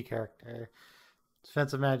DLC character.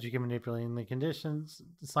 Defensive magic and manipulating the conditions.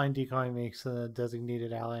 Sign decoy makes a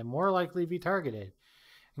designated ally more likely to be targeted.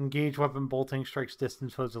 Engage weapon bolting strikes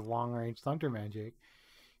distance foes with long range thunder magic.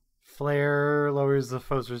 Flare lowers the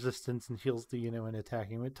foe's resistance and heals the unit when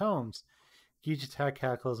attacking with tomes. Each attack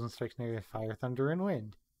cackles and strikes negative fire, thunder, and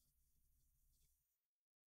wind.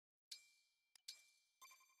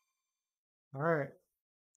 Alright.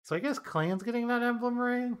 So I guess Clan's getting that emblem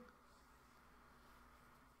ring?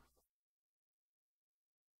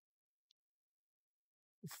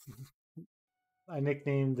 I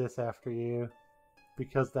nicknamed this after you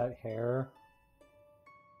because that hair.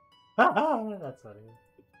 That's funny.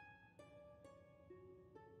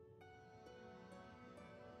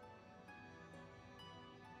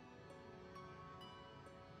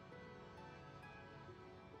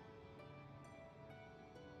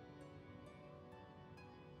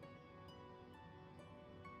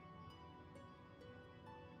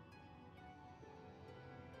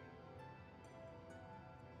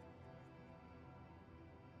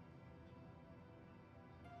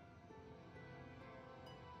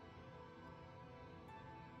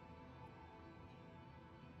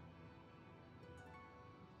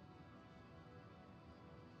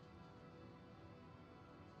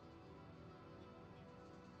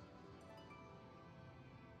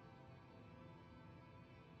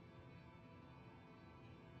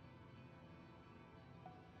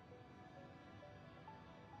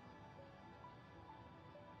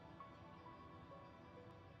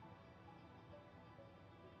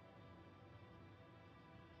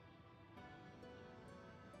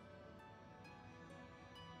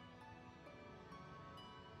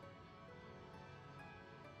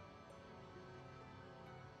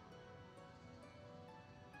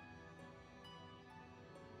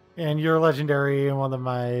 And you're legendary and one of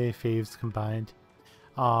my faves combined.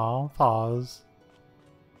 Aw, pause.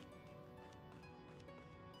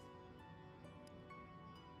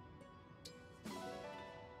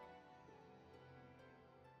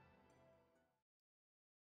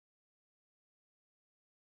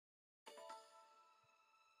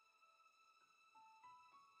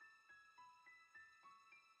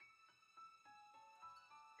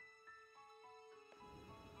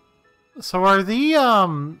 So are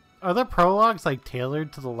the prologues like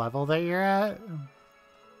tailored to the level that you're at?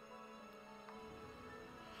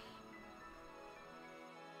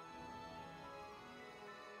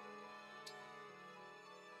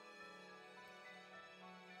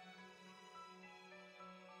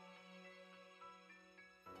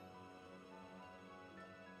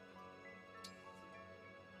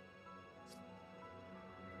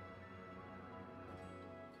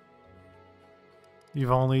 You've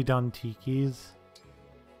only done Tiki's?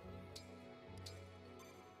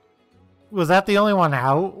 Was that the only one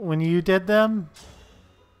out when you did them?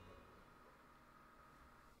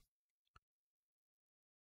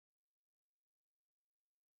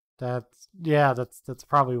 That's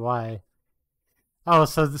probably why. Oh,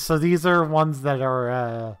 so these are ones that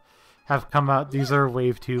are have come out. These are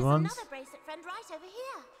Wave 2 ones. Another bracelet friend right over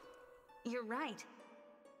here. You're right.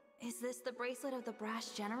 Is this the bracelet of the brash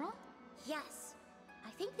general? Yes. I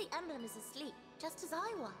think the emblem is asleep, just as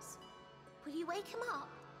I was. Will you wake him up?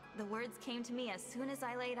 The words came to me as soon as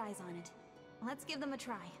I laid eyes on it. Let's give them a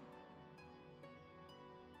try.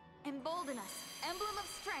 Embolden us, emblem of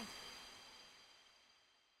strength.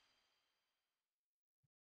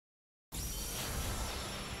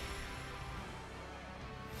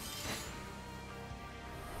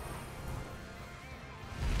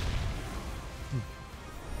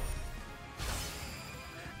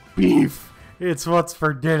 Beef! It's what's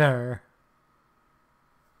for dinner.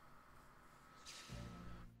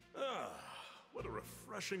 Ah, what a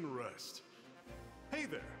refreshing rest. Hey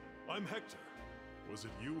there, I'm Hector. Was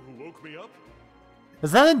it you who woke me up?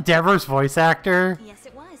 Is that Endeavor's voice actor? Yes,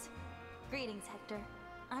 it was. Greetings, Hector.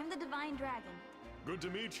 I'm the Divine Dragon. Good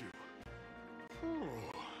to meet you. Whew,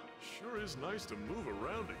 sure is nice to move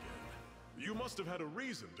around again. You must have had a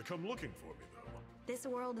reason to come looking for me, though. This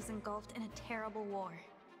world is engulfed in a terrible war.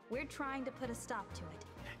 We're trying to put a stop to it.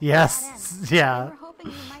 Yes, To that end, yeah. We're hoping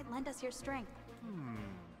you might lend us your strength.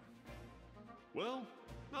 Well,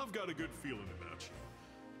 I've got a good feeling about you.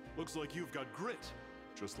 Looks like you've got grit,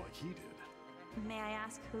 just like he did. May I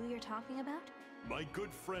ask who you're talking about? My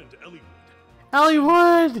good friend Elliewood.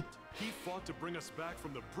 Hollywood! He fought to bring us back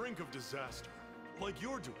from the brink of disaster, like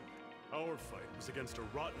you're doing. Our fight was against a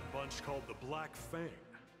rotten bunch called the Black Fang.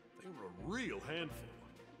 They were a real handful.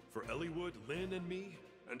 For Elliewood, Lynn, and me,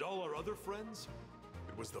 and all our other friends,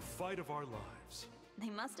 it was the fight of our lives. They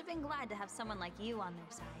must have been glad to have someone like you on their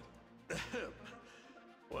side.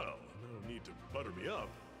 Well, no need to butter me up.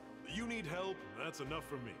 You need help, that's enough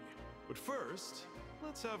for me. But first,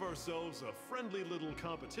 let's have ourselves a friendly little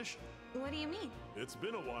competition. What do you mean? It's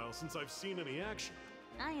been a while since I've seen any action.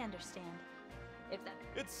 I understand. If that...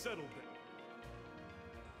 It's settled then.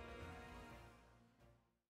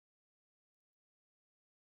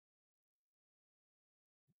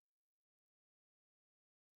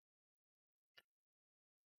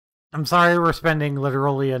 I'm sorry we're spending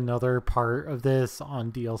literally another part of this on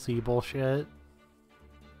DLC bullshit.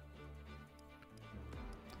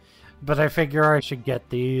 But I figure I should get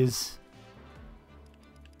these.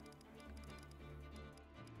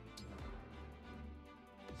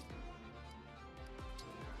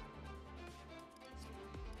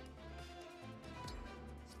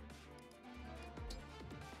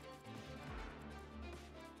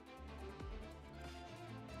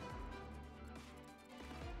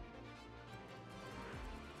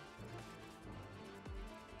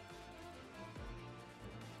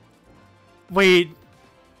 Wait.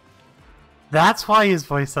 That's why his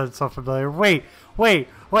voice sounds so familiar. Wait.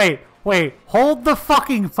 Hold the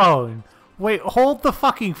fucking phone. Wait, hold the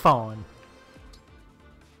fucking phone.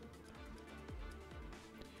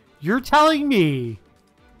 You're telling me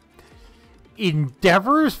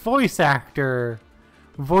Endeavor's voice actor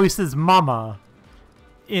voices Mama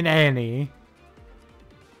in Annie?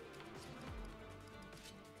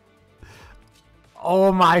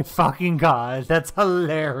 Oh my fucking god, that's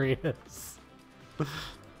hilarious.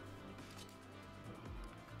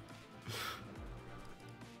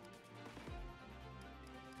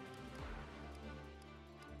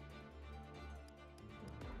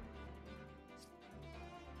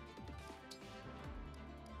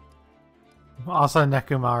 Also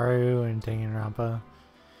Nekomaru and Danganronpa.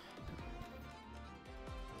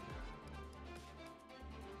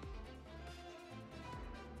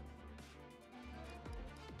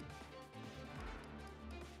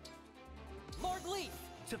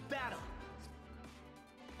 to battle!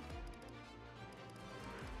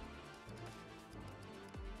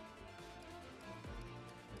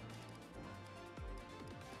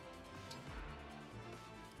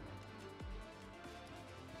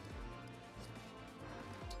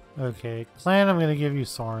 Okay, Clan, I'm gonna give you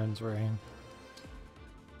Soren's ring.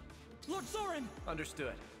 Lord Soren!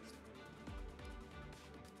 Understood.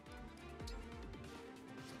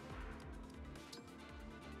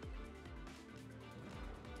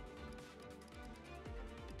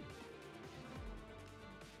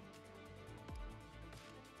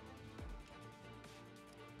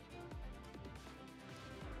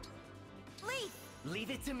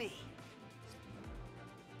 Leave it to me.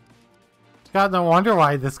 God, no wonder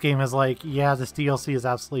why this game is like, yeah, this DLC is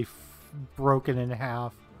absolutely broken in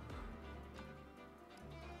half.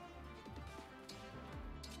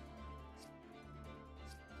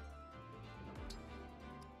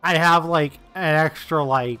 I have like an extra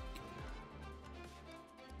like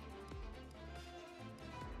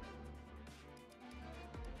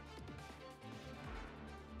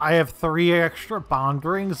I have 3 extra bond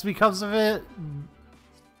rings because of it.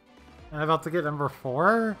 I'm about to get number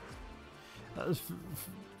 4.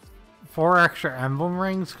 4 extra emblem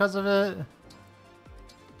rings because of it.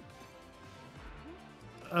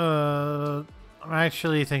 I'm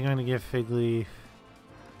actually think I'm gonna give Fig Leaf.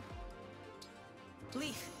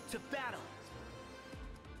 Leaf to battle.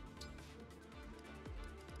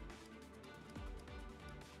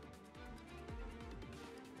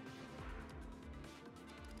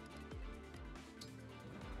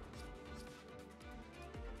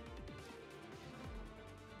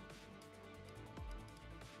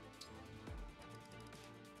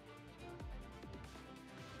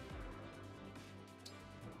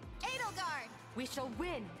 We shall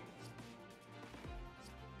win!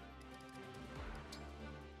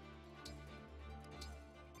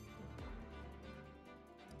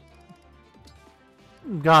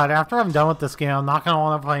 God, after I'm done with this game, I'm not gonna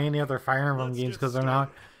want to play any other Fire Emblem games because they're not.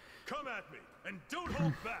 Come at me and don't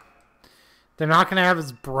hold back. They're not gonna have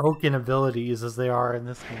as broken abilities as they are in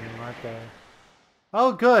this game, aren't they?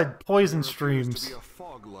 Oh, good, poison streams. There appears to be a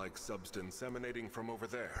fog-like substance emanating from over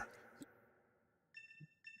there.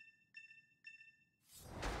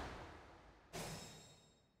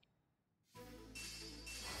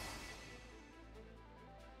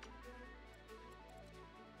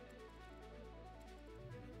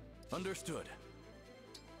 Understood.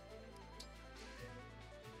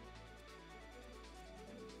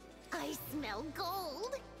 I smell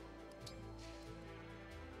gold.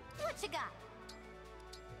 What you got?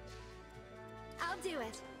 I'll do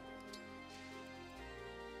it.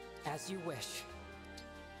 As you wish.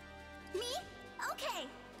 Me? Okay.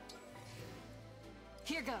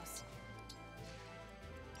 Here goes.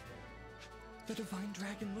 The Divine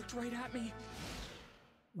Dragon looked right at me.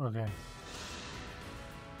 Okay.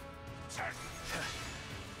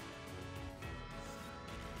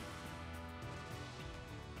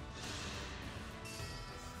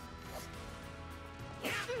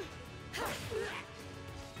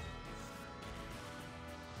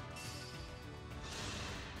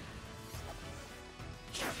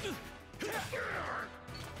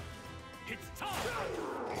 It's time.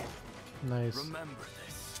 Nice. Remember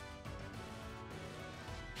this.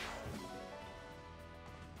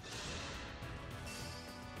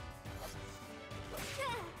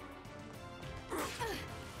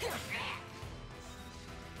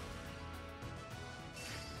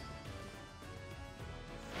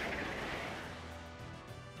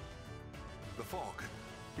 The fog.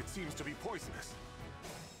 It seems to be poisonous.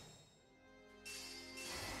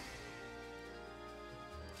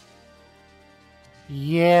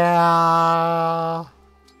 Yeah.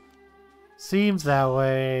 Seems that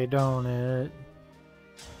way, don't it?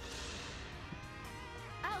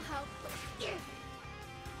 I'll help.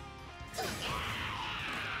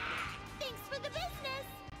 Thanks for the business.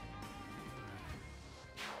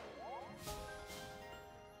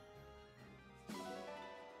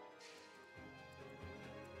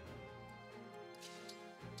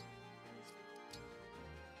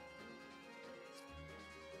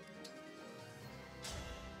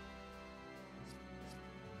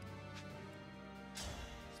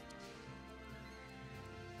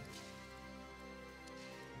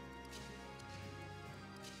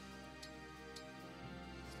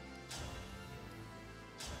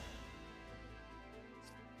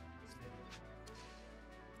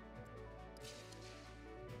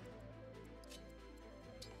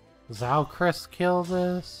 Does Alcrest kill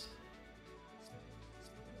this?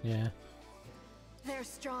 Yeah. They're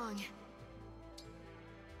strong.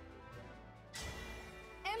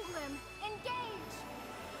 Emblem, engage!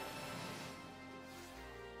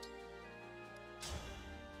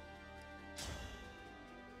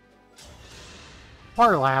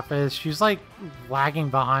 Poor Lapis, she's like lagging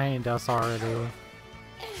behind us already.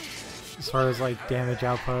 As far as like damage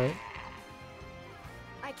output.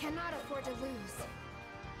 I cannot afford to lose.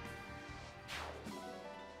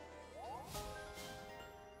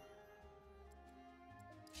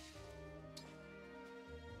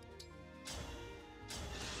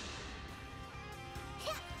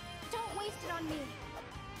 Don't waste it on me.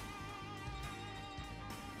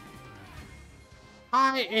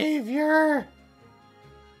 Hi, Avier!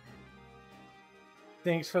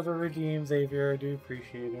 Thanks for the redeems, Avier. I do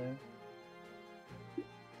appreciate it.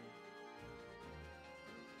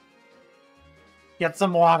 Get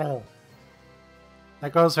some water.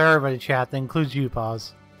 That goes for everybody, chat. That includes you,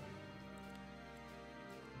 Pause.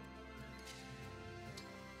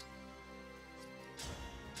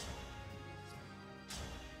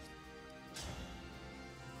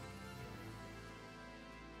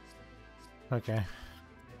 Okay.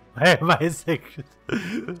 Why am I sick?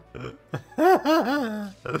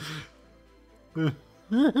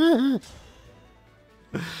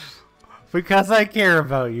 Because I care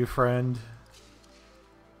about you, friend.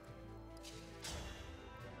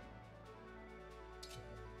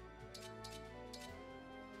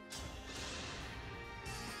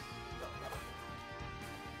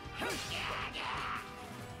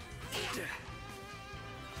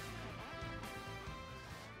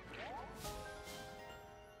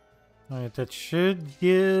 Alright, that should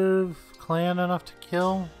give Clan enough to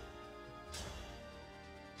kill.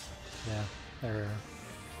 Yeah, there we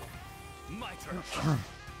are. My turn.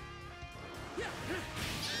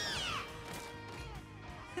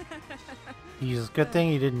 He's good thing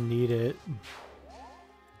he didn't need it.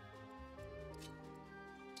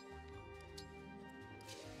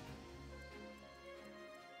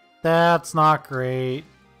 That's not great.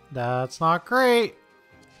 That's not great.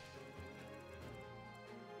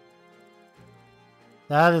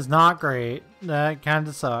 That is not great. That kind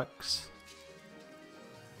of sucks.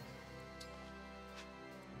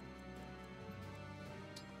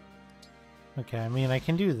 Okay, I mean, I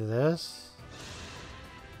can do this.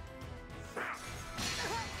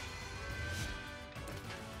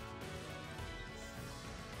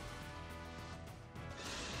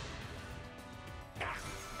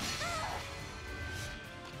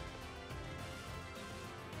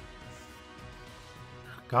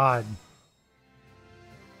 God.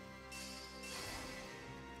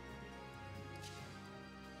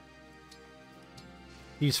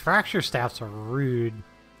 These fracture staffs are rude.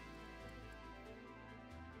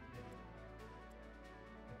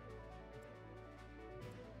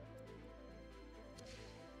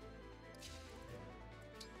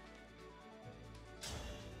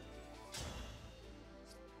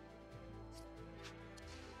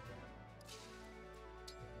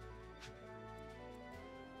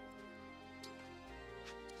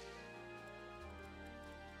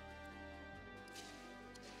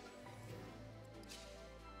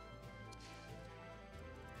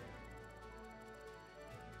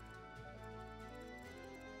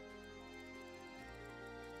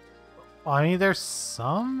 I mean, there's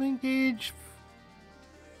some engage.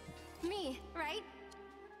 Me, right?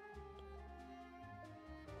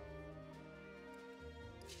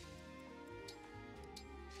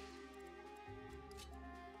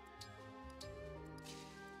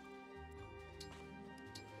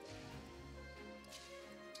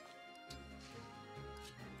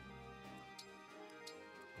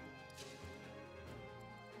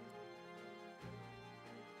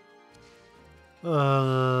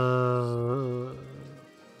 Uh,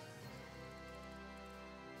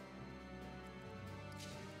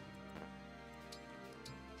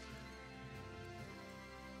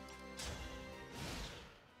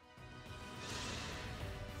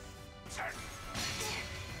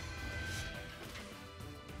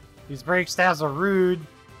 these break staffs are rude.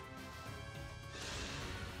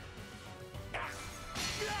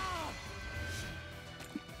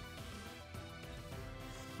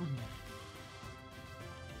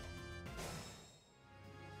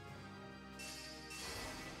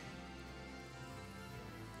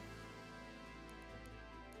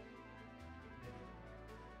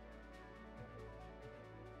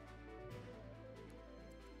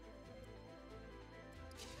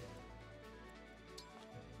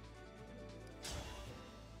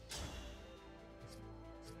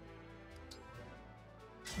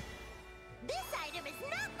 This item is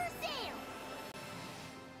not for sale.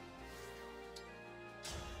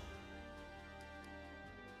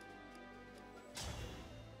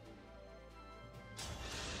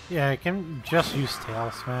 Yeah, I can just use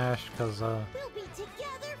Tail Smash because We'll be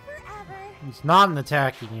together forever. he's not an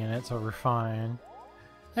attacking unit, so we're fine.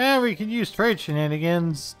 And we can use trade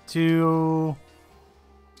shenanigans to...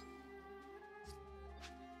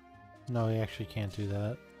 No, we actually can't do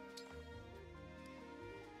that.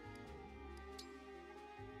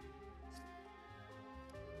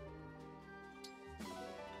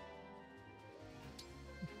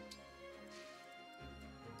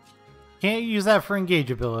 Can't use that for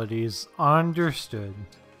engage abilities. Understood.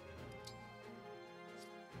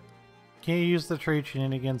 Can't use the trade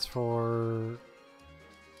shenanigans for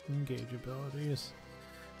engage abilities.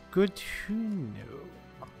 Good to know.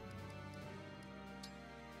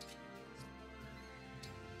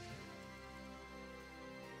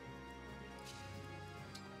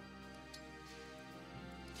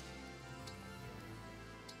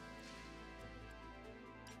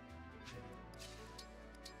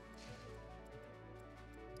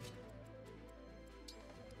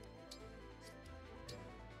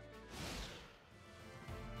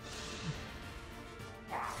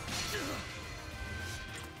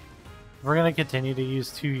 We're gonna continue to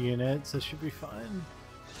use 2 units, this should be fine.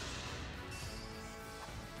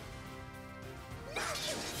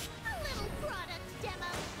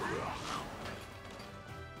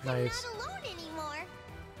 Nice. I'm not alone anymore.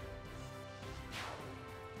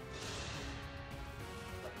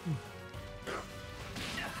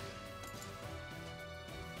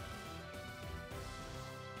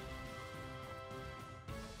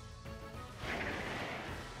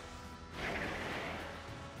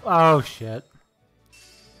 Oh shit.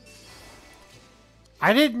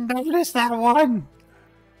 I didn't notice that one!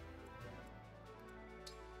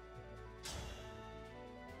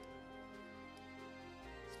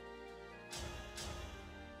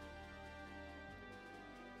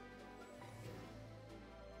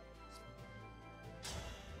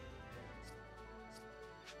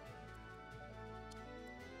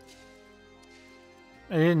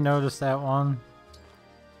 I didn't notice that one.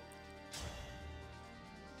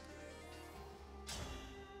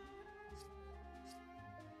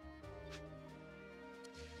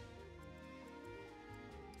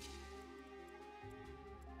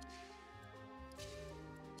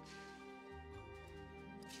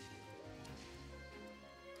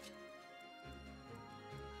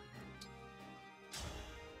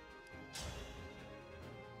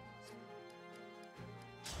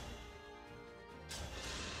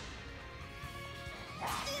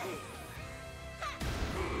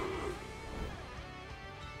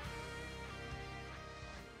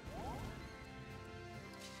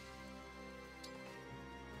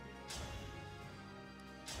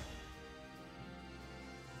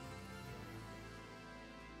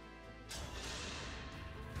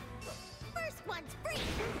 First one's free.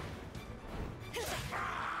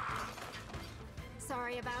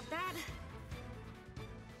 Sorry about that.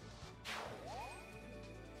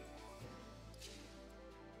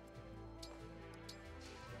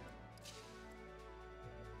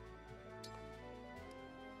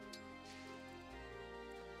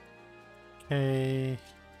 Okay.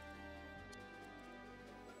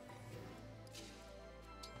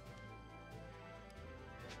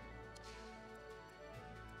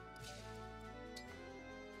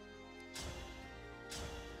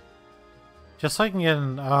 Just so I can get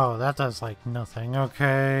an... Oh, that does like nothing.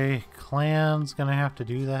 Okay. Clan's gonna have to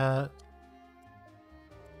do that.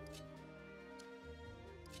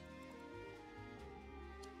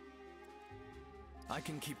 I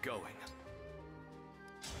can keep going.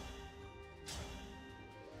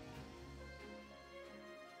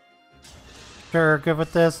 Sure, good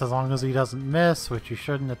with this, as long as he doesn't miss, which he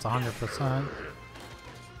shouldn't, it's 100%.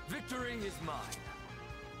 Victory is mine.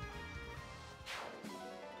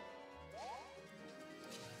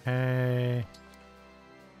 Okay.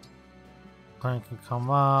 Clan can come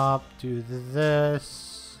up, do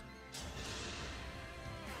this.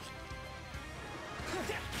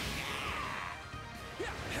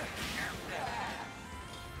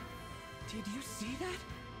 Did you see that?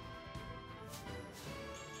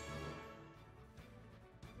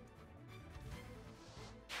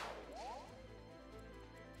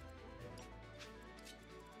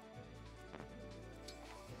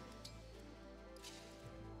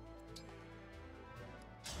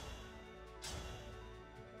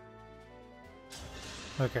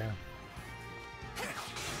 Okay.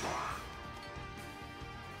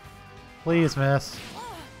 Please miss.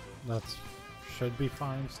 That should be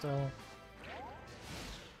fine still.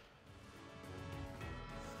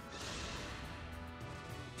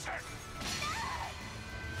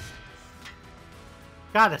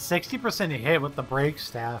 Got a 60% hit with the break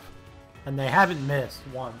staff, and they haven't missed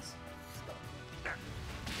once.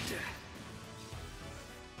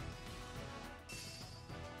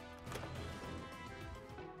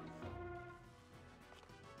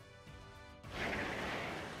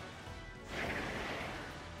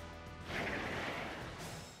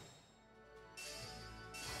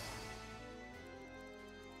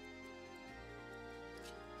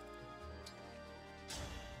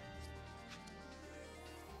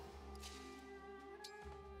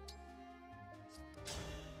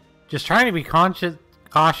 Just trying to be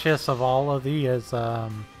cautious of all of these, there's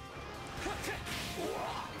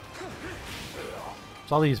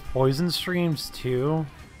all these poison streams too.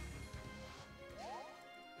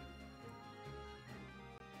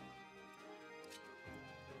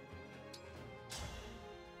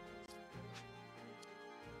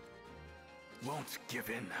 Won't give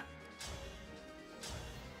in.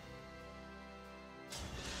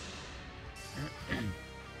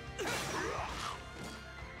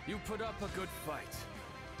 You put up a good fight.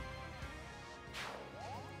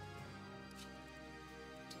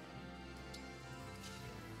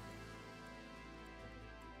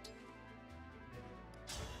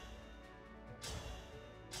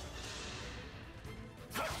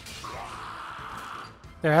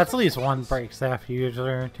 There, that's at least one break staff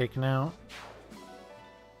user taken out.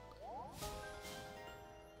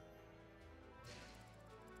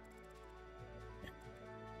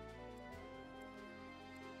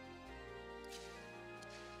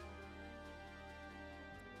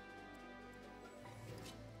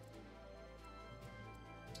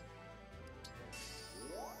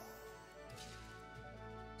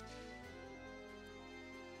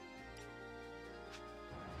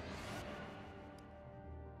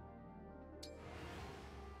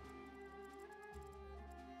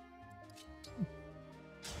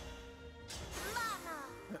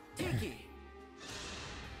 Tiki!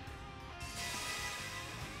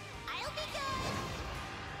 I'll be good.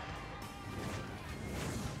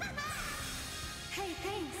 Hey,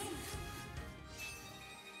 thanks.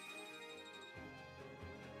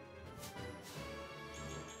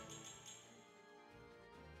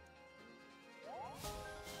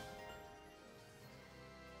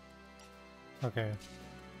 Okay.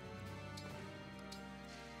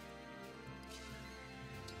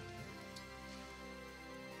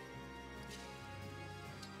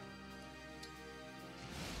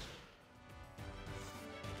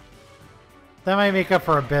 That might make up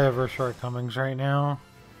for a bit of her shortcomings right now.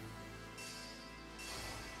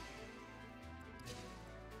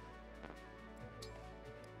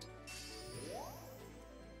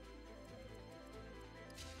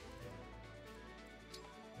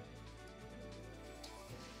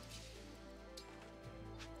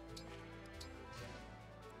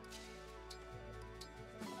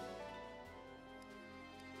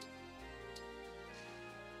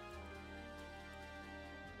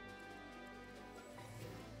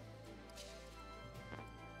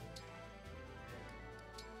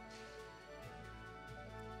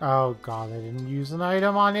 Oh god, I didn't use an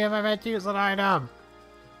item on him. I meant to use an item.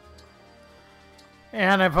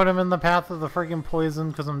 And I put him in the path of the freaking poison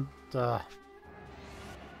because I'm...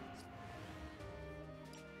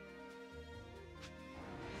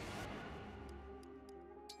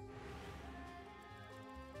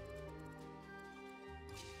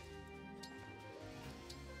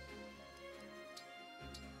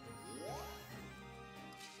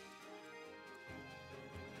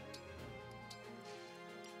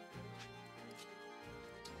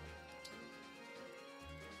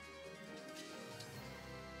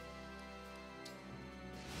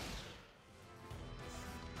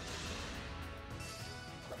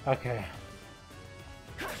 Okay.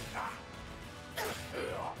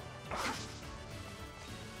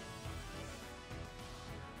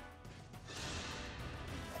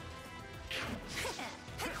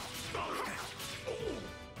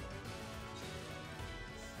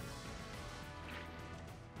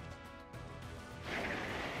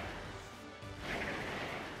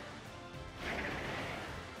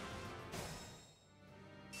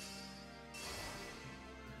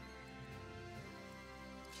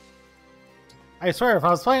 I swear, if I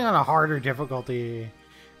was playing on a harder difficulty,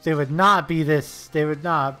 they would not be this. They would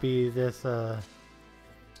not be this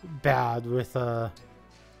bad with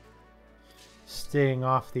staying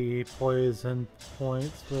off the poison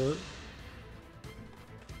points. But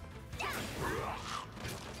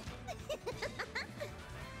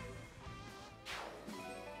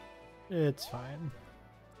it's fine.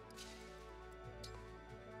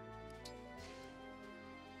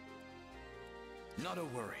 Not a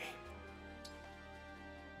worry.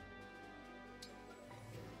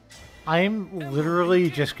 I'm literally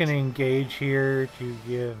just going to engage here to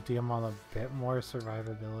give Diamond a bit more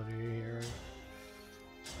survivability here.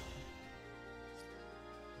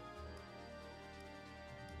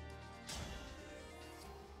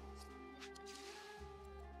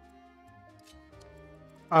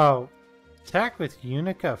 Oh, attack with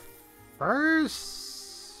Unica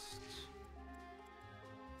first?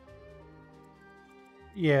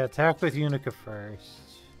 Yeah, attack with Unica first.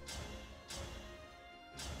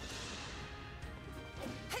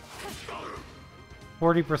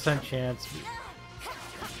 40% chance.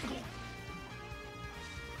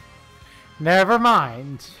 Never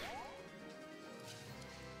mind.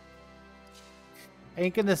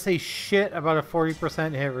 Ain't gonna say shit about a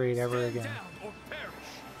 40% hit rate ever again.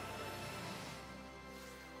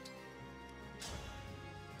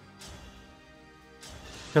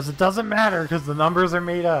 Because it doesn't matter, because the numbers are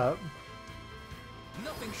made up.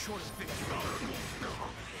 Nothing short of victory.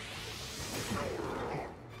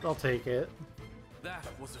 I'll take it. That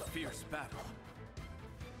was a fierce battle.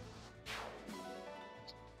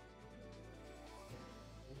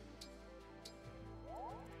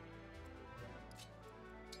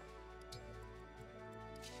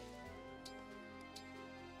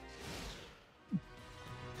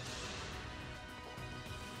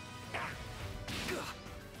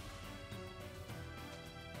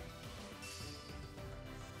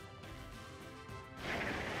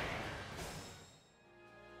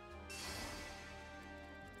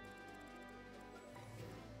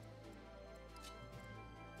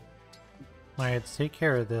 Alright, let's take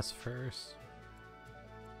care of this first.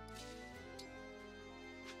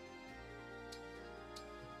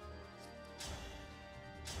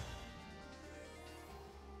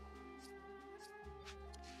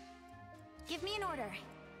 Give me an order.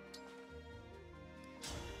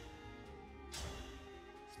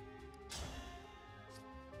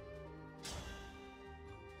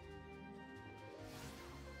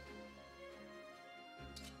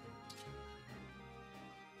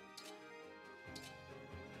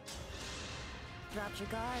 Dropped your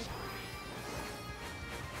guard.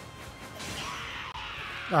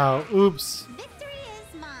 Oh, oops. Victory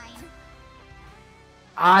is mine.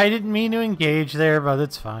 I didn't mean to engage there, but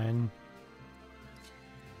it's fine.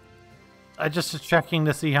 I just was checking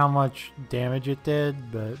to see how much damage it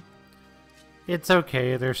did, but it's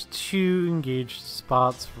okay. There's 2 engaged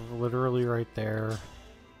spots literally right there.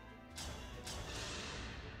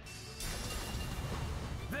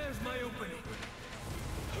 There's my opening.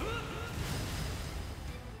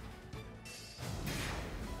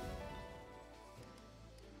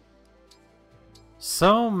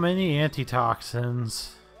 So many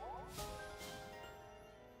antitoxins.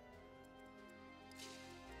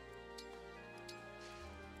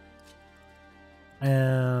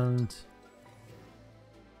 And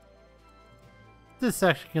this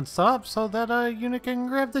section can stop so that a unit can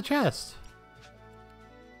grab the chest.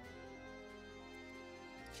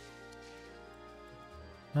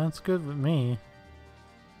 That's good with me.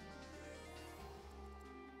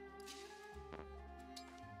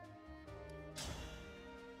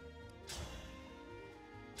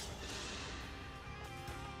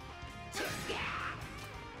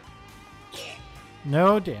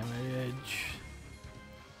 No damage.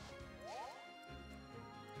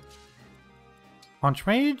 Punch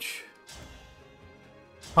Mage?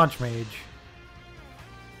 Punch Mage.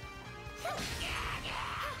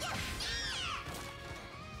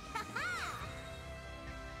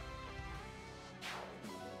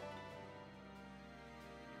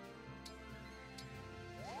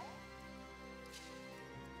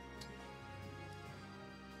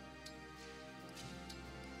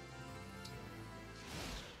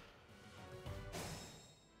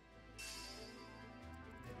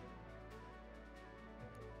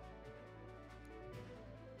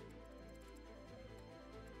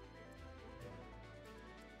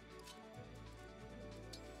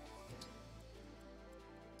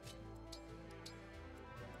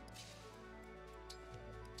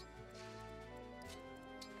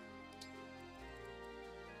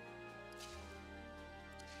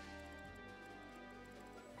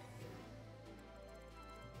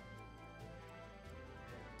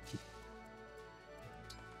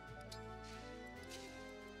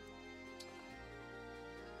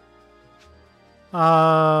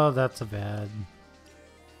 Oh, that's a bad.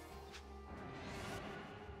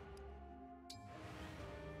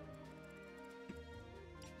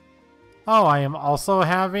 Oh, I am also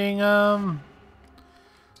having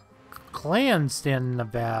clan stand in the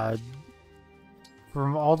bad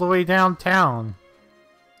from all the way downtown.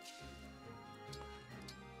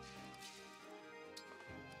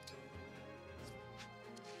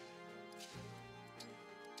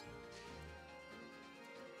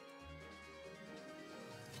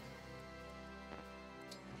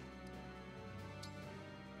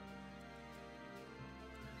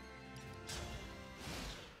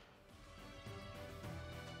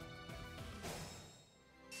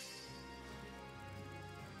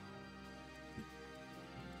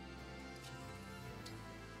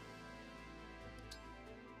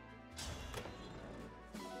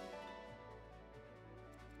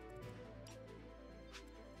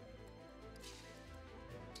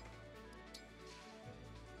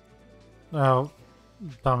 Oh,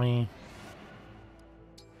 dummy.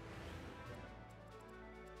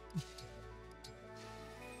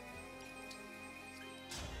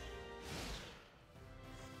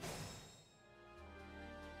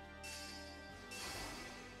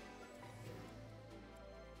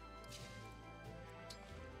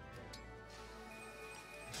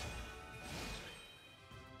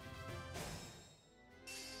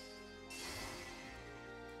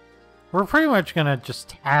 We're pretty much gonna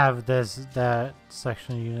just have that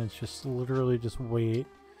section of units just literally just wait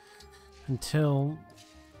until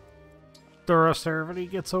the rest of everybody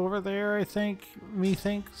gets over there, I think.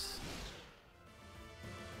 Methinks.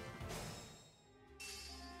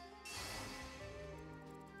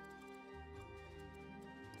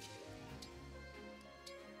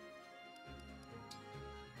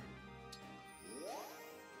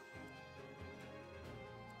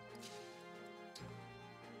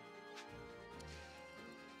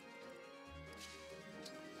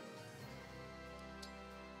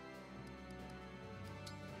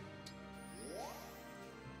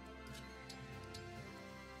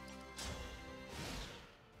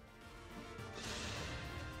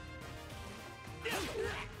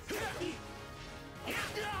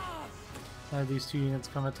 Have these two units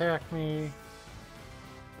come attack me.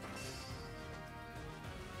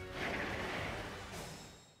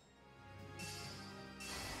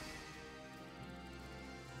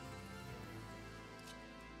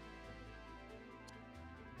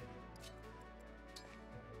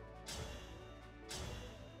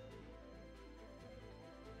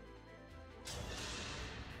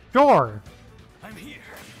 Sure. I'm here.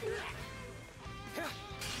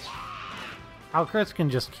 Chris can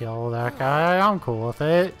just kill that guy. I'm cool with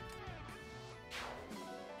it.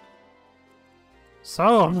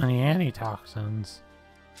 So many antitoxins.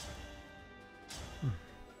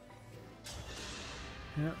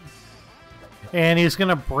 Yep. And he's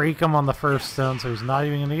gonna break him on the first stone, so he's not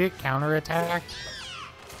even gonna get counterattacked.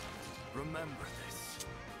 Remember this.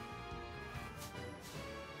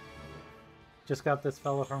 Just got this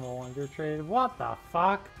fella from a Wonder Trade. What the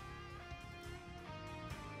fuck?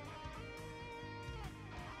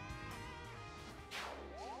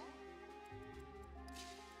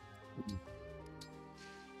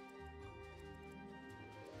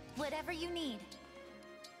 Whatever you need.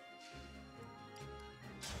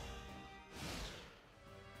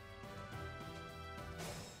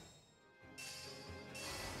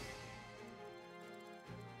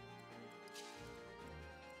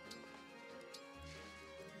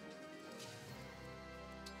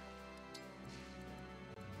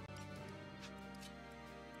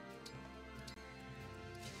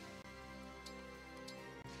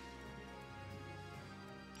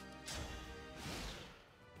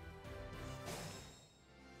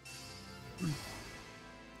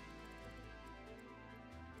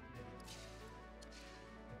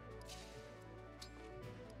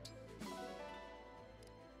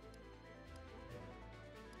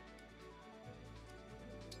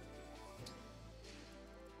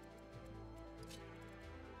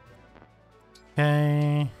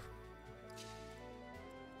 Okay.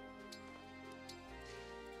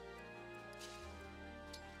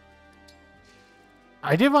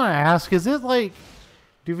 I did want to ask, is it like,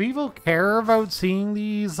 do people care about seeing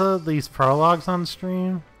these prologues on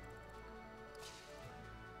stream?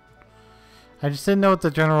 I just didn't know what the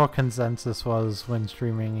general consensus was when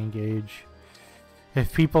streaming Engage.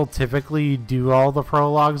 If people typically do all the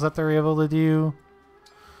prologues that they're able to do,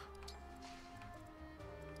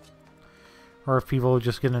 or if people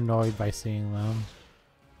just get annoyed by seeing them.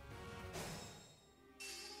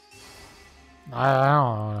 I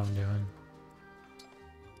don't know what I'm doing.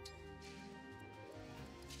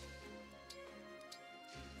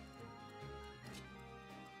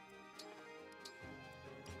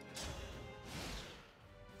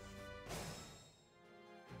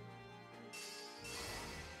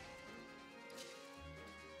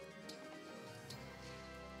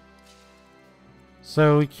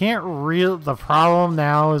 So we can't the problem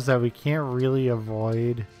now is that we can't really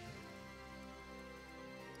avoid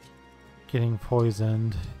getting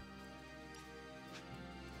poisoned.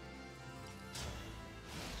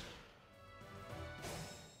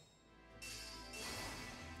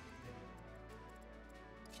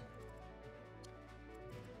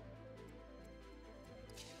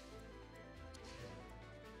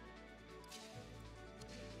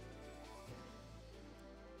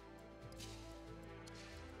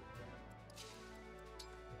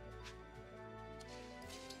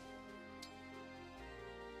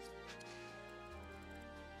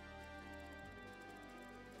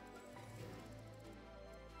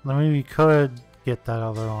 I mean, we could get that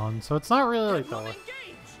other one. So it's not really like the...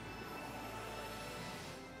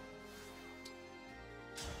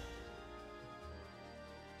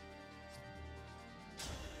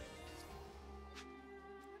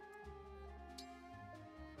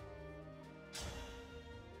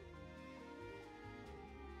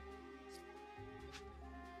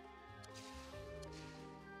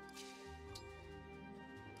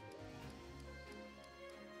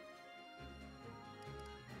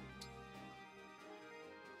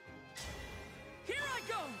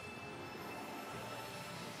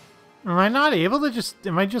 Am I not able to just...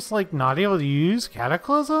 Am I just, like, not able to use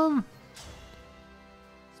Cataclysm?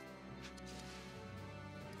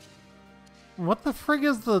 What the frig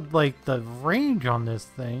is the, like, the range on this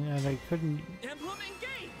thing? And I couldn't... Emblem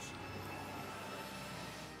engage!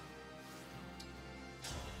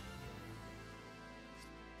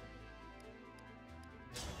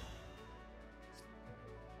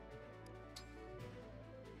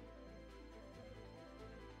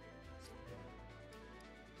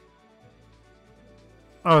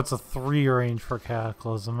 Oh, it's a 3 range for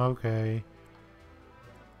Cataclysm. Okay.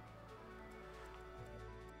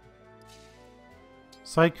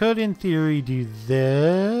 So I could, in theory, do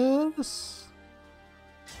this.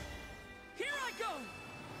 Here I go!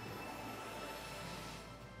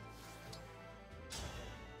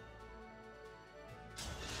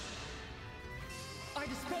 I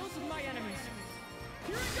dispose of my enemies.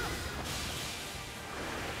 Here I go!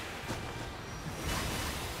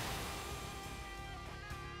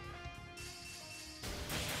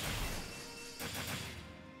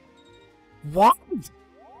 What?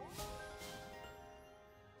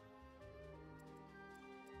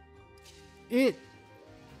 It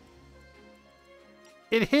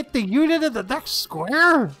hit the unit in the next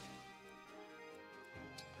square?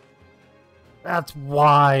 That's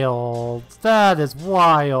wild. That is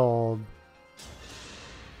wild.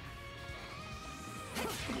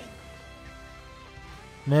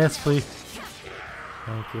 Miss, please.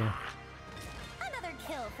 Thank you. Another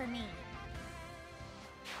kill for me.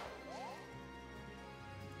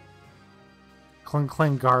 Clink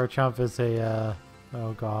Clink Garchomp is a,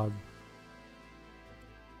 oh god.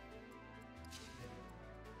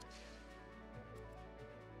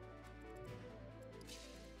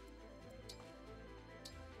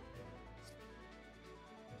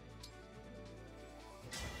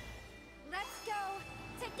 Let's go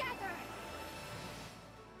together.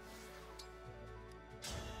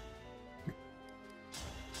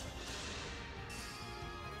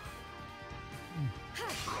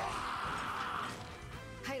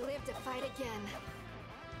 I live to fight again.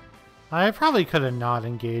 I probably could have not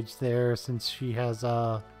engaged there since she has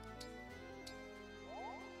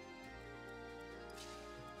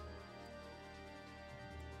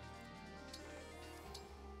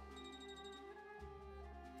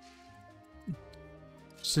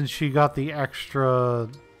since she got the extra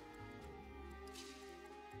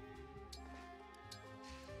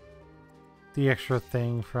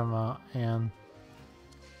thing from Anne.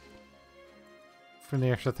 From the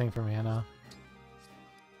extra thing from Anna.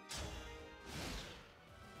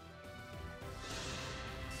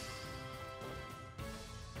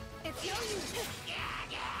 It's no use.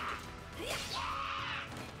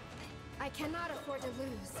 I cannot afford to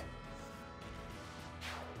lose.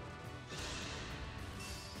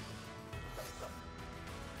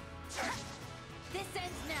 This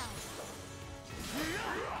ends now.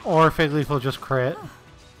 Or Figleaf will just crit.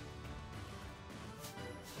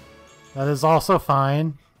 That is also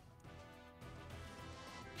fine.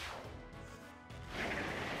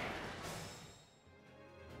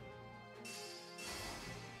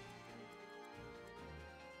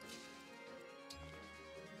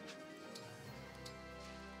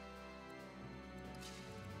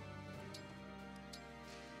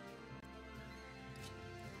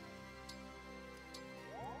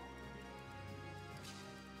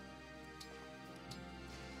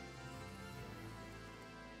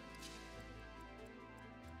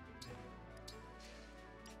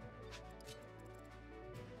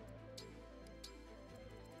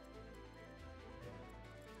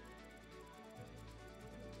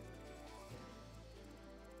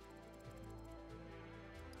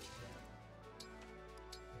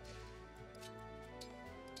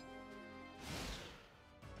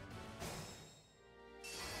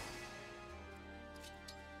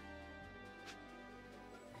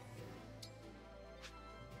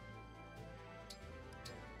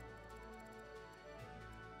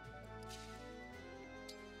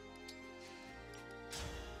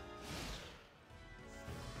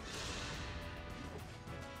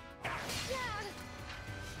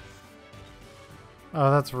 Oh,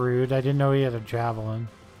 that's rude. I didn't know he had a javelin.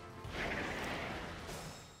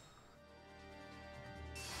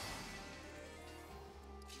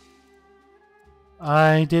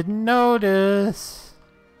 I didn't notice.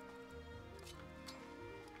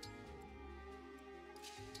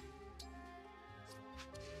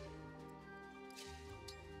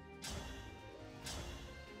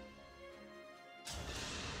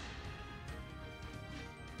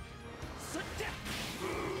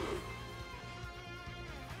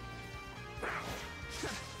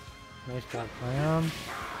 Nice job, clown.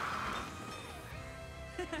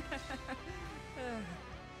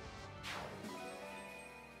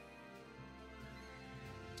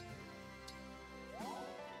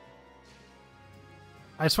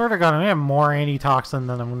 I swear to God, I'm gonna have more antitoxin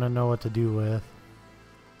than I'm gonna know what to do with.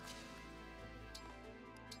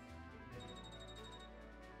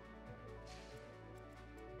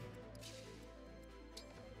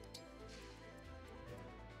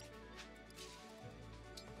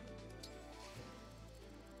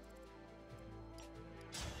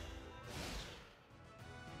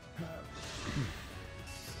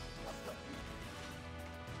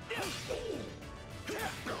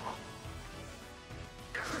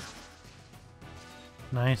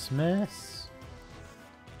 Nice miss.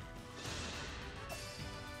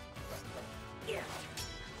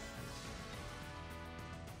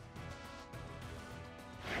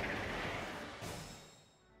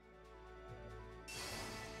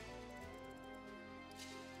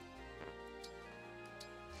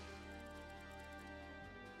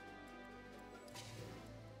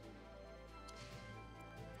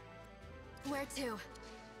 Where to?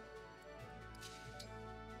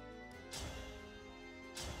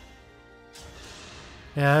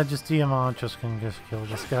 Yeah, just Diamant just can just kill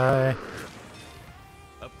this guy.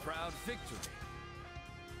 A proud victory.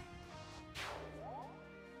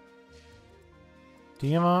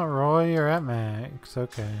 Diamant, Roy, you're at max.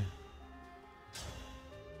 Okay.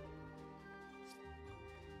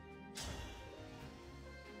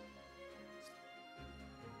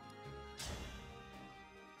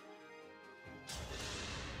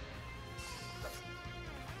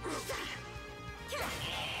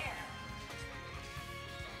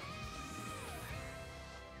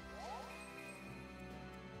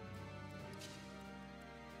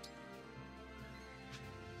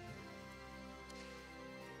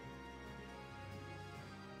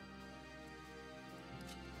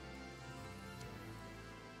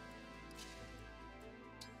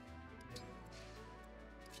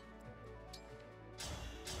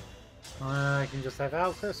 I can just have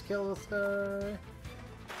Alcris kill this guy.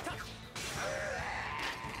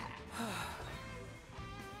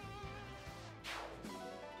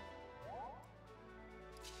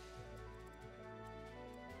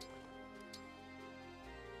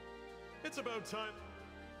 It's about time.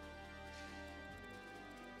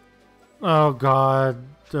 Oh God.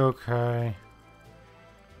 Okay.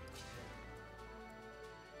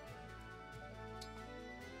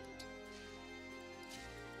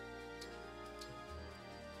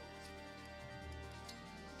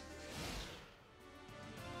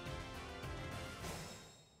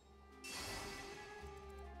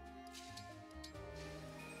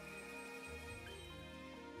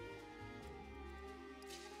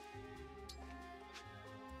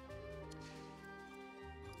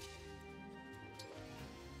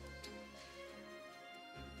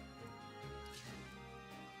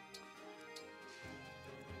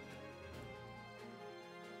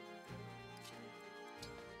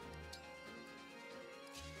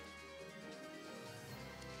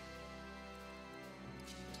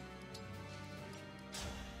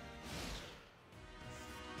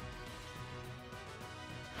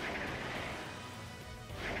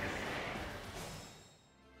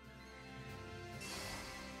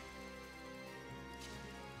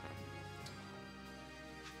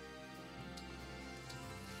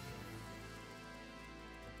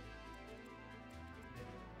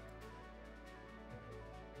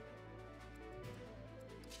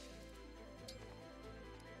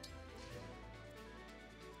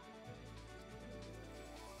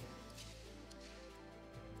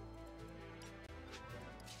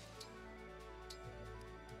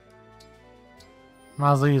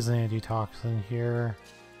 Might as well use an antitoxin here.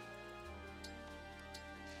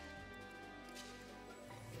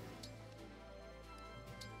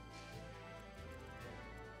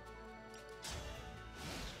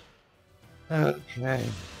 Okay.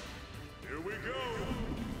 Here we go.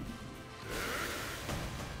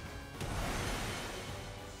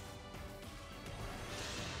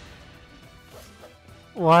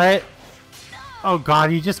 What? Oh God,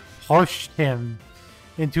 he just pushed him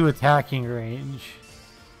into attacking range.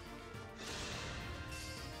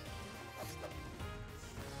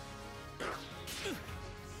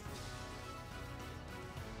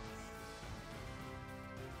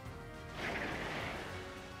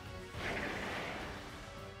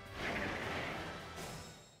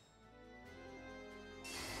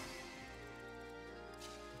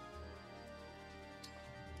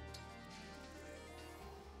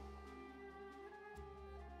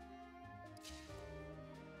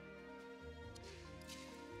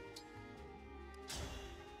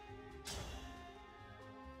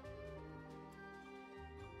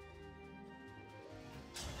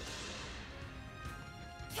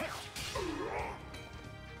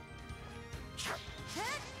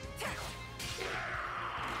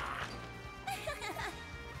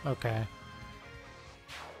 Okay.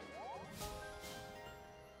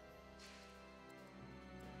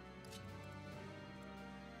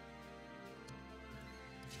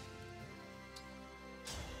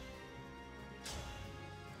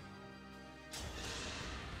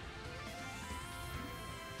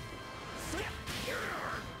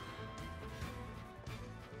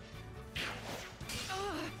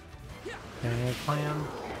 Any plan?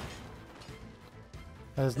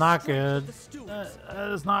 That is not good. That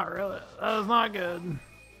is not really. That is not good.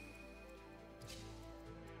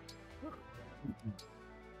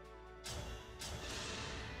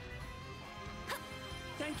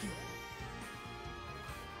 Thank you.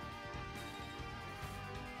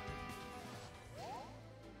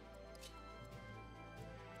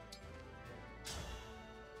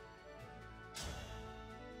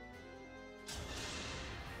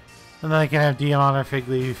 And then I can have Dion or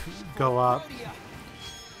Figleaf go up.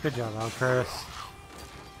 Good job, Chris.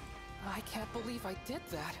 I can't believe I did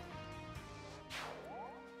that.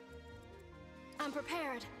 I'm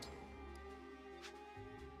prepared.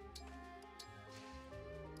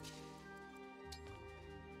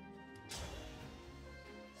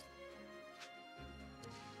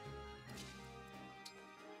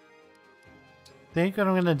 I think what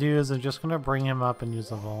I'm gonna do is I'm just gonna bring him up and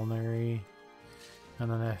use a Vulnerary. And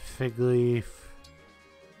then a Fig Leaf.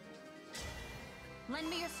 Lend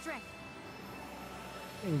me your strength.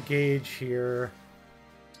 Engage here.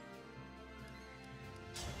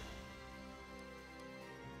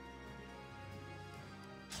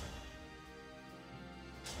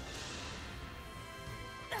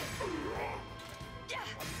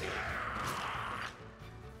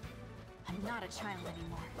 I'm not a child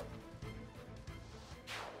anymore.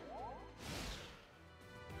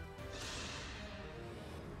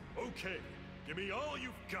 Okay, give me all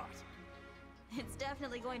you've got. It's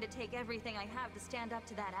definitely going to take everything I have to stand up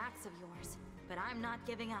to that axe of yours. But I'm not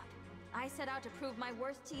giving up. I set out to prove my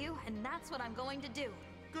worth to you, and that's what I'm going to do.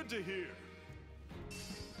 Good to hear.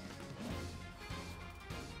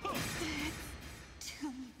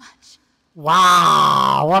 Too much.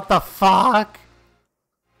 Wow! What the fuck?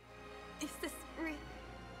 Is this real?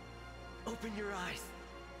 Open your eyes.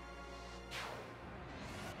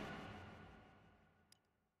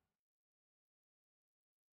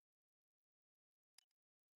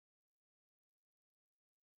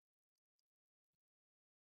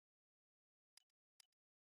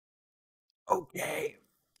 Okay.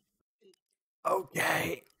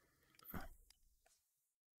 Okay.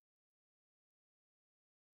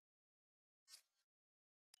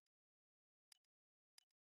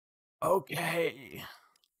 Okay.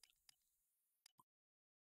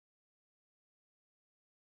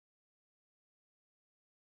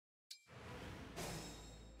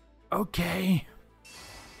 Okay.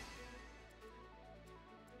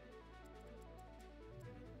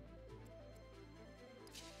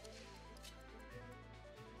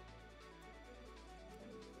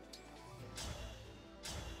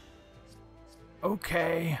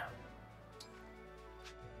 Okay.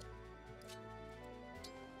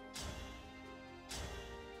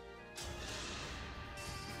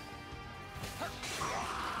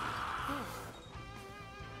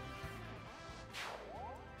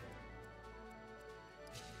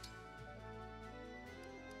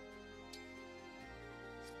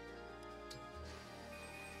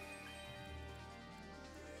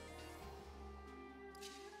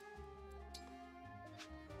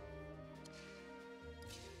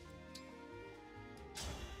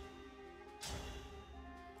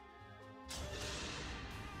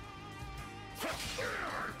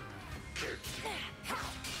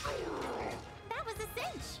 That was a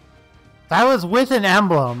cinch. That was with an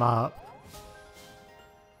emblem up.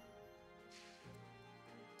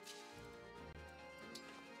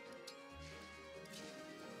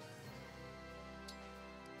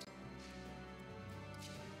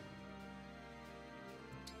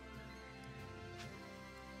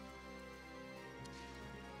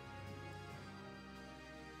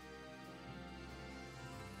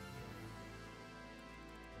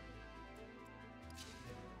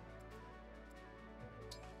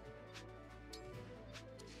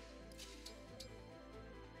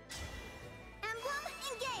 Emblem,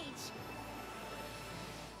 engage.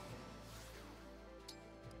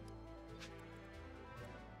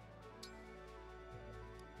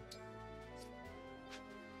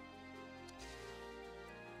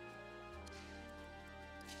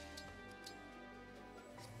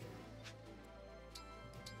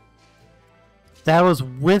 That was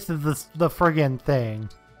with the friggin' thing.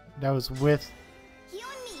 That was with. You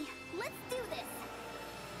and me. Let's do this.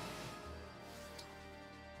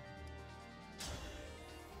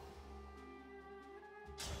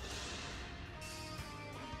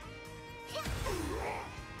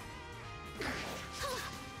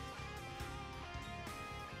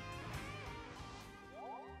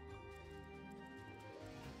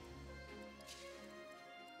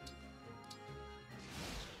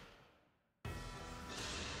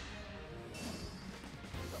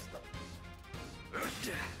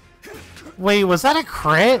 Wait, was that a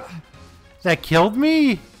crit? That killed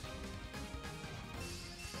me?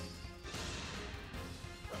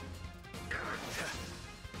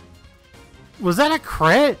 Was that a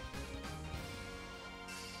crit?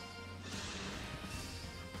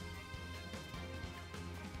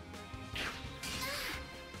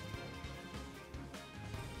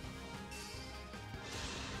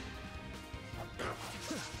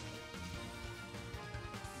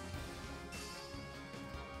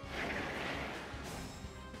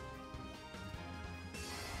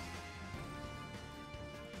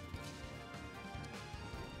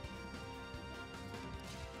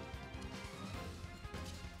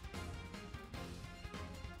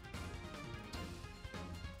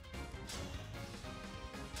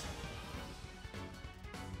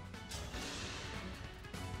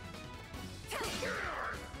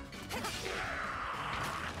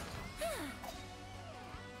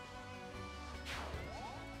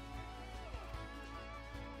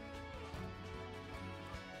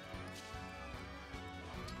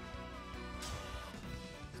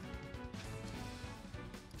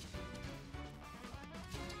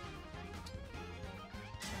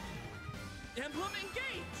 Emblem,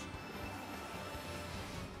 engage!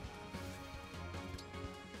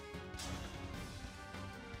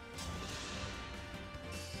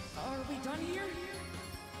 Are we done here?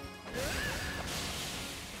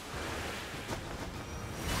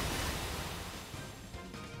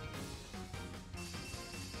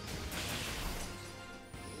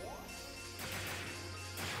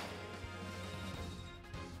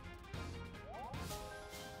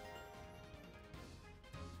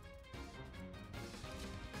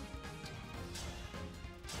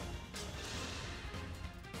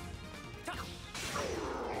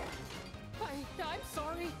 I'm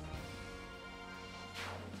sorry.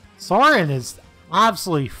 Soren is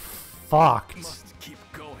absolutely fucked. Must keep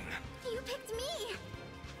going. You picked me!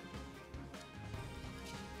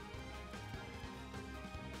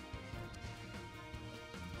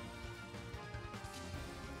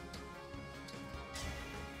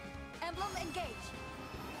 Emblem, engage.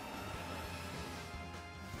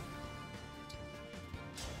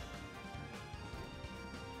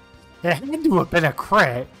 It had to have been a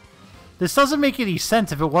crit. This doesn't make any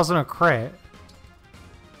sense if it wasn't a crit.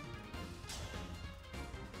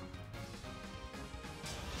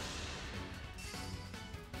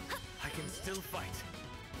 I can still fight.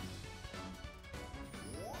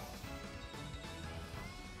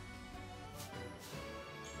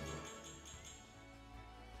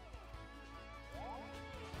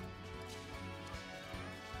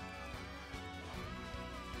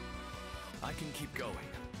 I can keep going.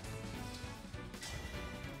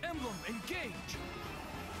 Emblem, engage!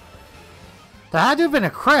 That had to have been a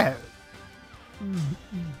crit.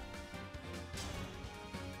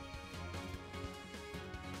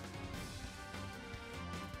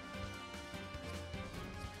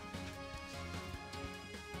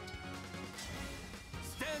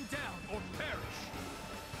 Stand down or perish!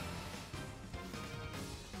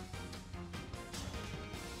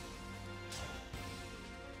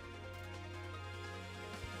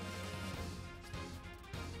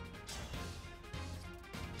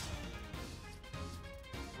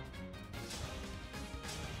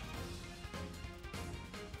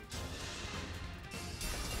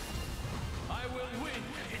 I will win!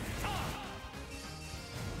 It's time!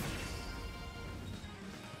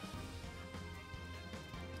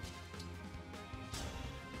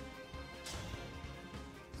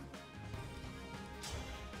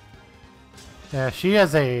 Yeah, she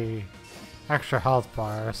has a extra health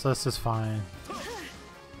bar, so this is fine.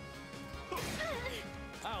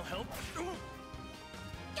 I'll help.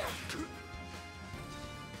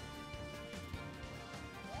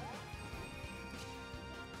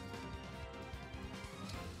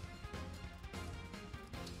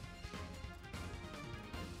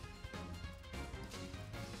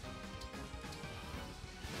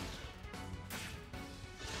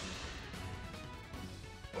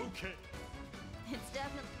 Okay. It's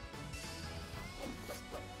definitely.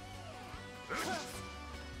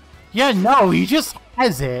 Yeah, no, he just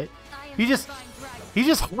has it. I am He just divine dragon. he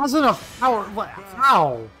just has enough power.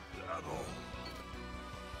 How?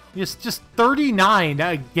 Just 39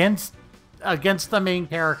 against the main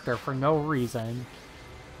character for no reason.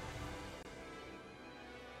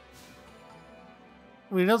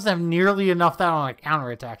 He doesn't have nearly enough that on a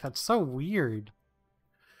counterattack. That's so weird.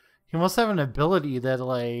 He must have an ability that,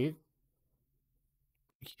 like...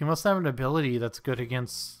 He must have an ability that's good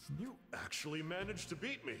against... You actually managed to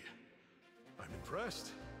beat me. I'm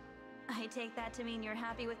impressed. I take that to mean you're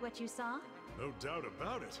happy with what you saw? No doubt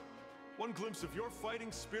about it. One glimpse of your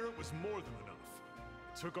fighting spirit was more than enough.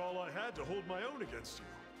 It took all I had to hold my own against you.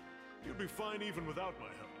 You'd be fine even without my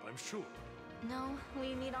help, I'm sure. No,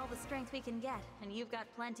 we need all the strength we can get, and you've got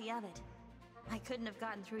plenty of it. I couldn't have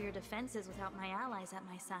gotten through your defenses without my allies at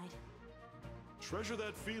my side. Treasure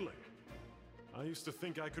that feeling. I used to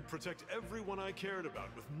think I could protect everyone I cared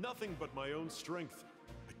about with nothing but my own strength.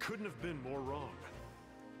 I couldn't have been more wrong.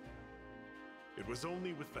 It was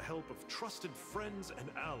only with the help of trusted friends and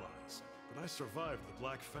allies that I survived the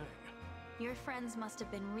Black Fang. Your friends must have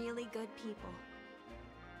been really good people.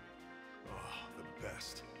 Oh, the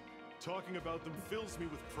best. Talking about them fills me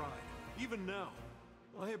with pride, even now.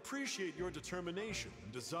 I appreciate your determination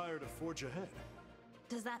and desire to forge ahead.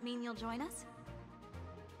 Does that mean you'll join us?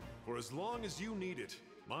 For as long as you need it,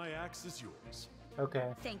 my axe is yours.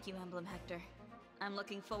 Okay. Thank you, Emblem Hector. I'm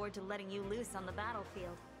looking forward to letting you loose on the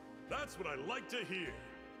battlefield. That's what I like to hear.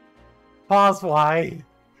 Pause, why?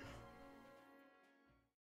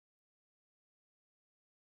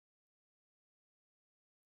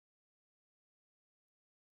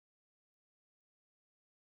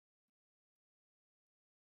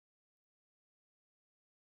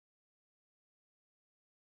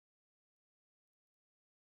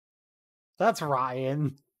 That's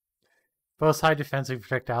Ryan. Both high defensive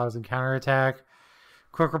projectiles and counterattack.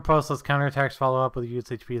 Quick riposte lets counterattacks follow up with units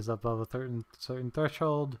HP is above a certain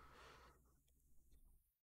threshold.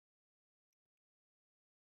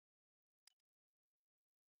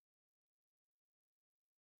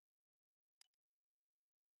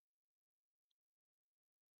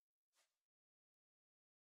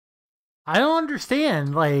 I don't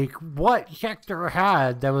understand, like, what Hector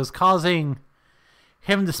had that was causing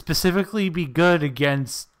him to specifically be good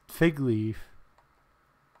against Fig Leaf.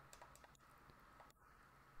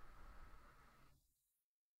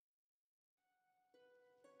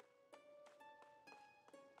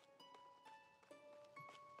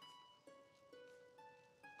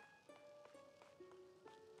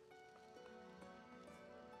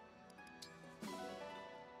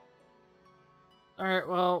 Alright,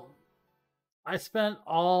 well, I spent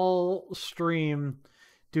all stream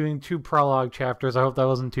doing 2 prologue chapters. I hope that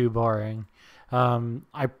wasn't too boring.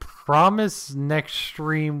 I promise next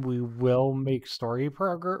stream we will make story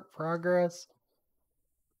progress.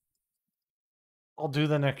 I'll do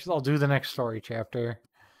the next story chapter.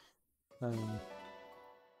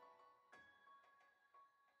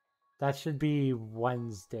 That should be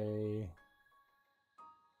Wednesday.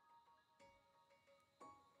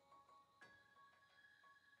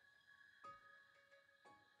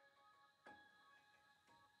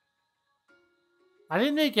 I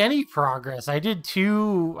didn't make any progress. I did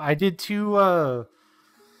two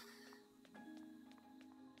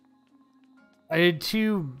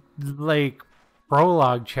like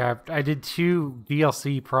prologue chapter. I did 2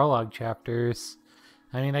 DLC prologue chapters.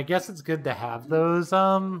 I mean, I guess it's good to have those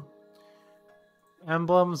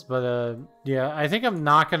emblems, but yeah, I think I'm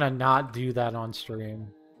not gonna not do that on stream.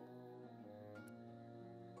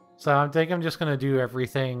 So I think I'm just gonna do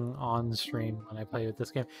everything on stream when I play with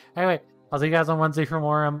this game. Anyway, I'll see you guys on Wednesday for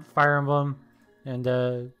more Fire Emblem, and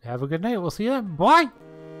have a good night. We'll see you then. Bye.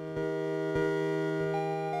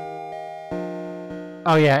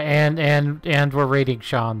 Oh yeah, and we're raiding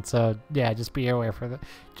Sean, so yeah, just be aware for the,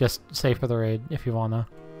 just stay for the raid if you wanna.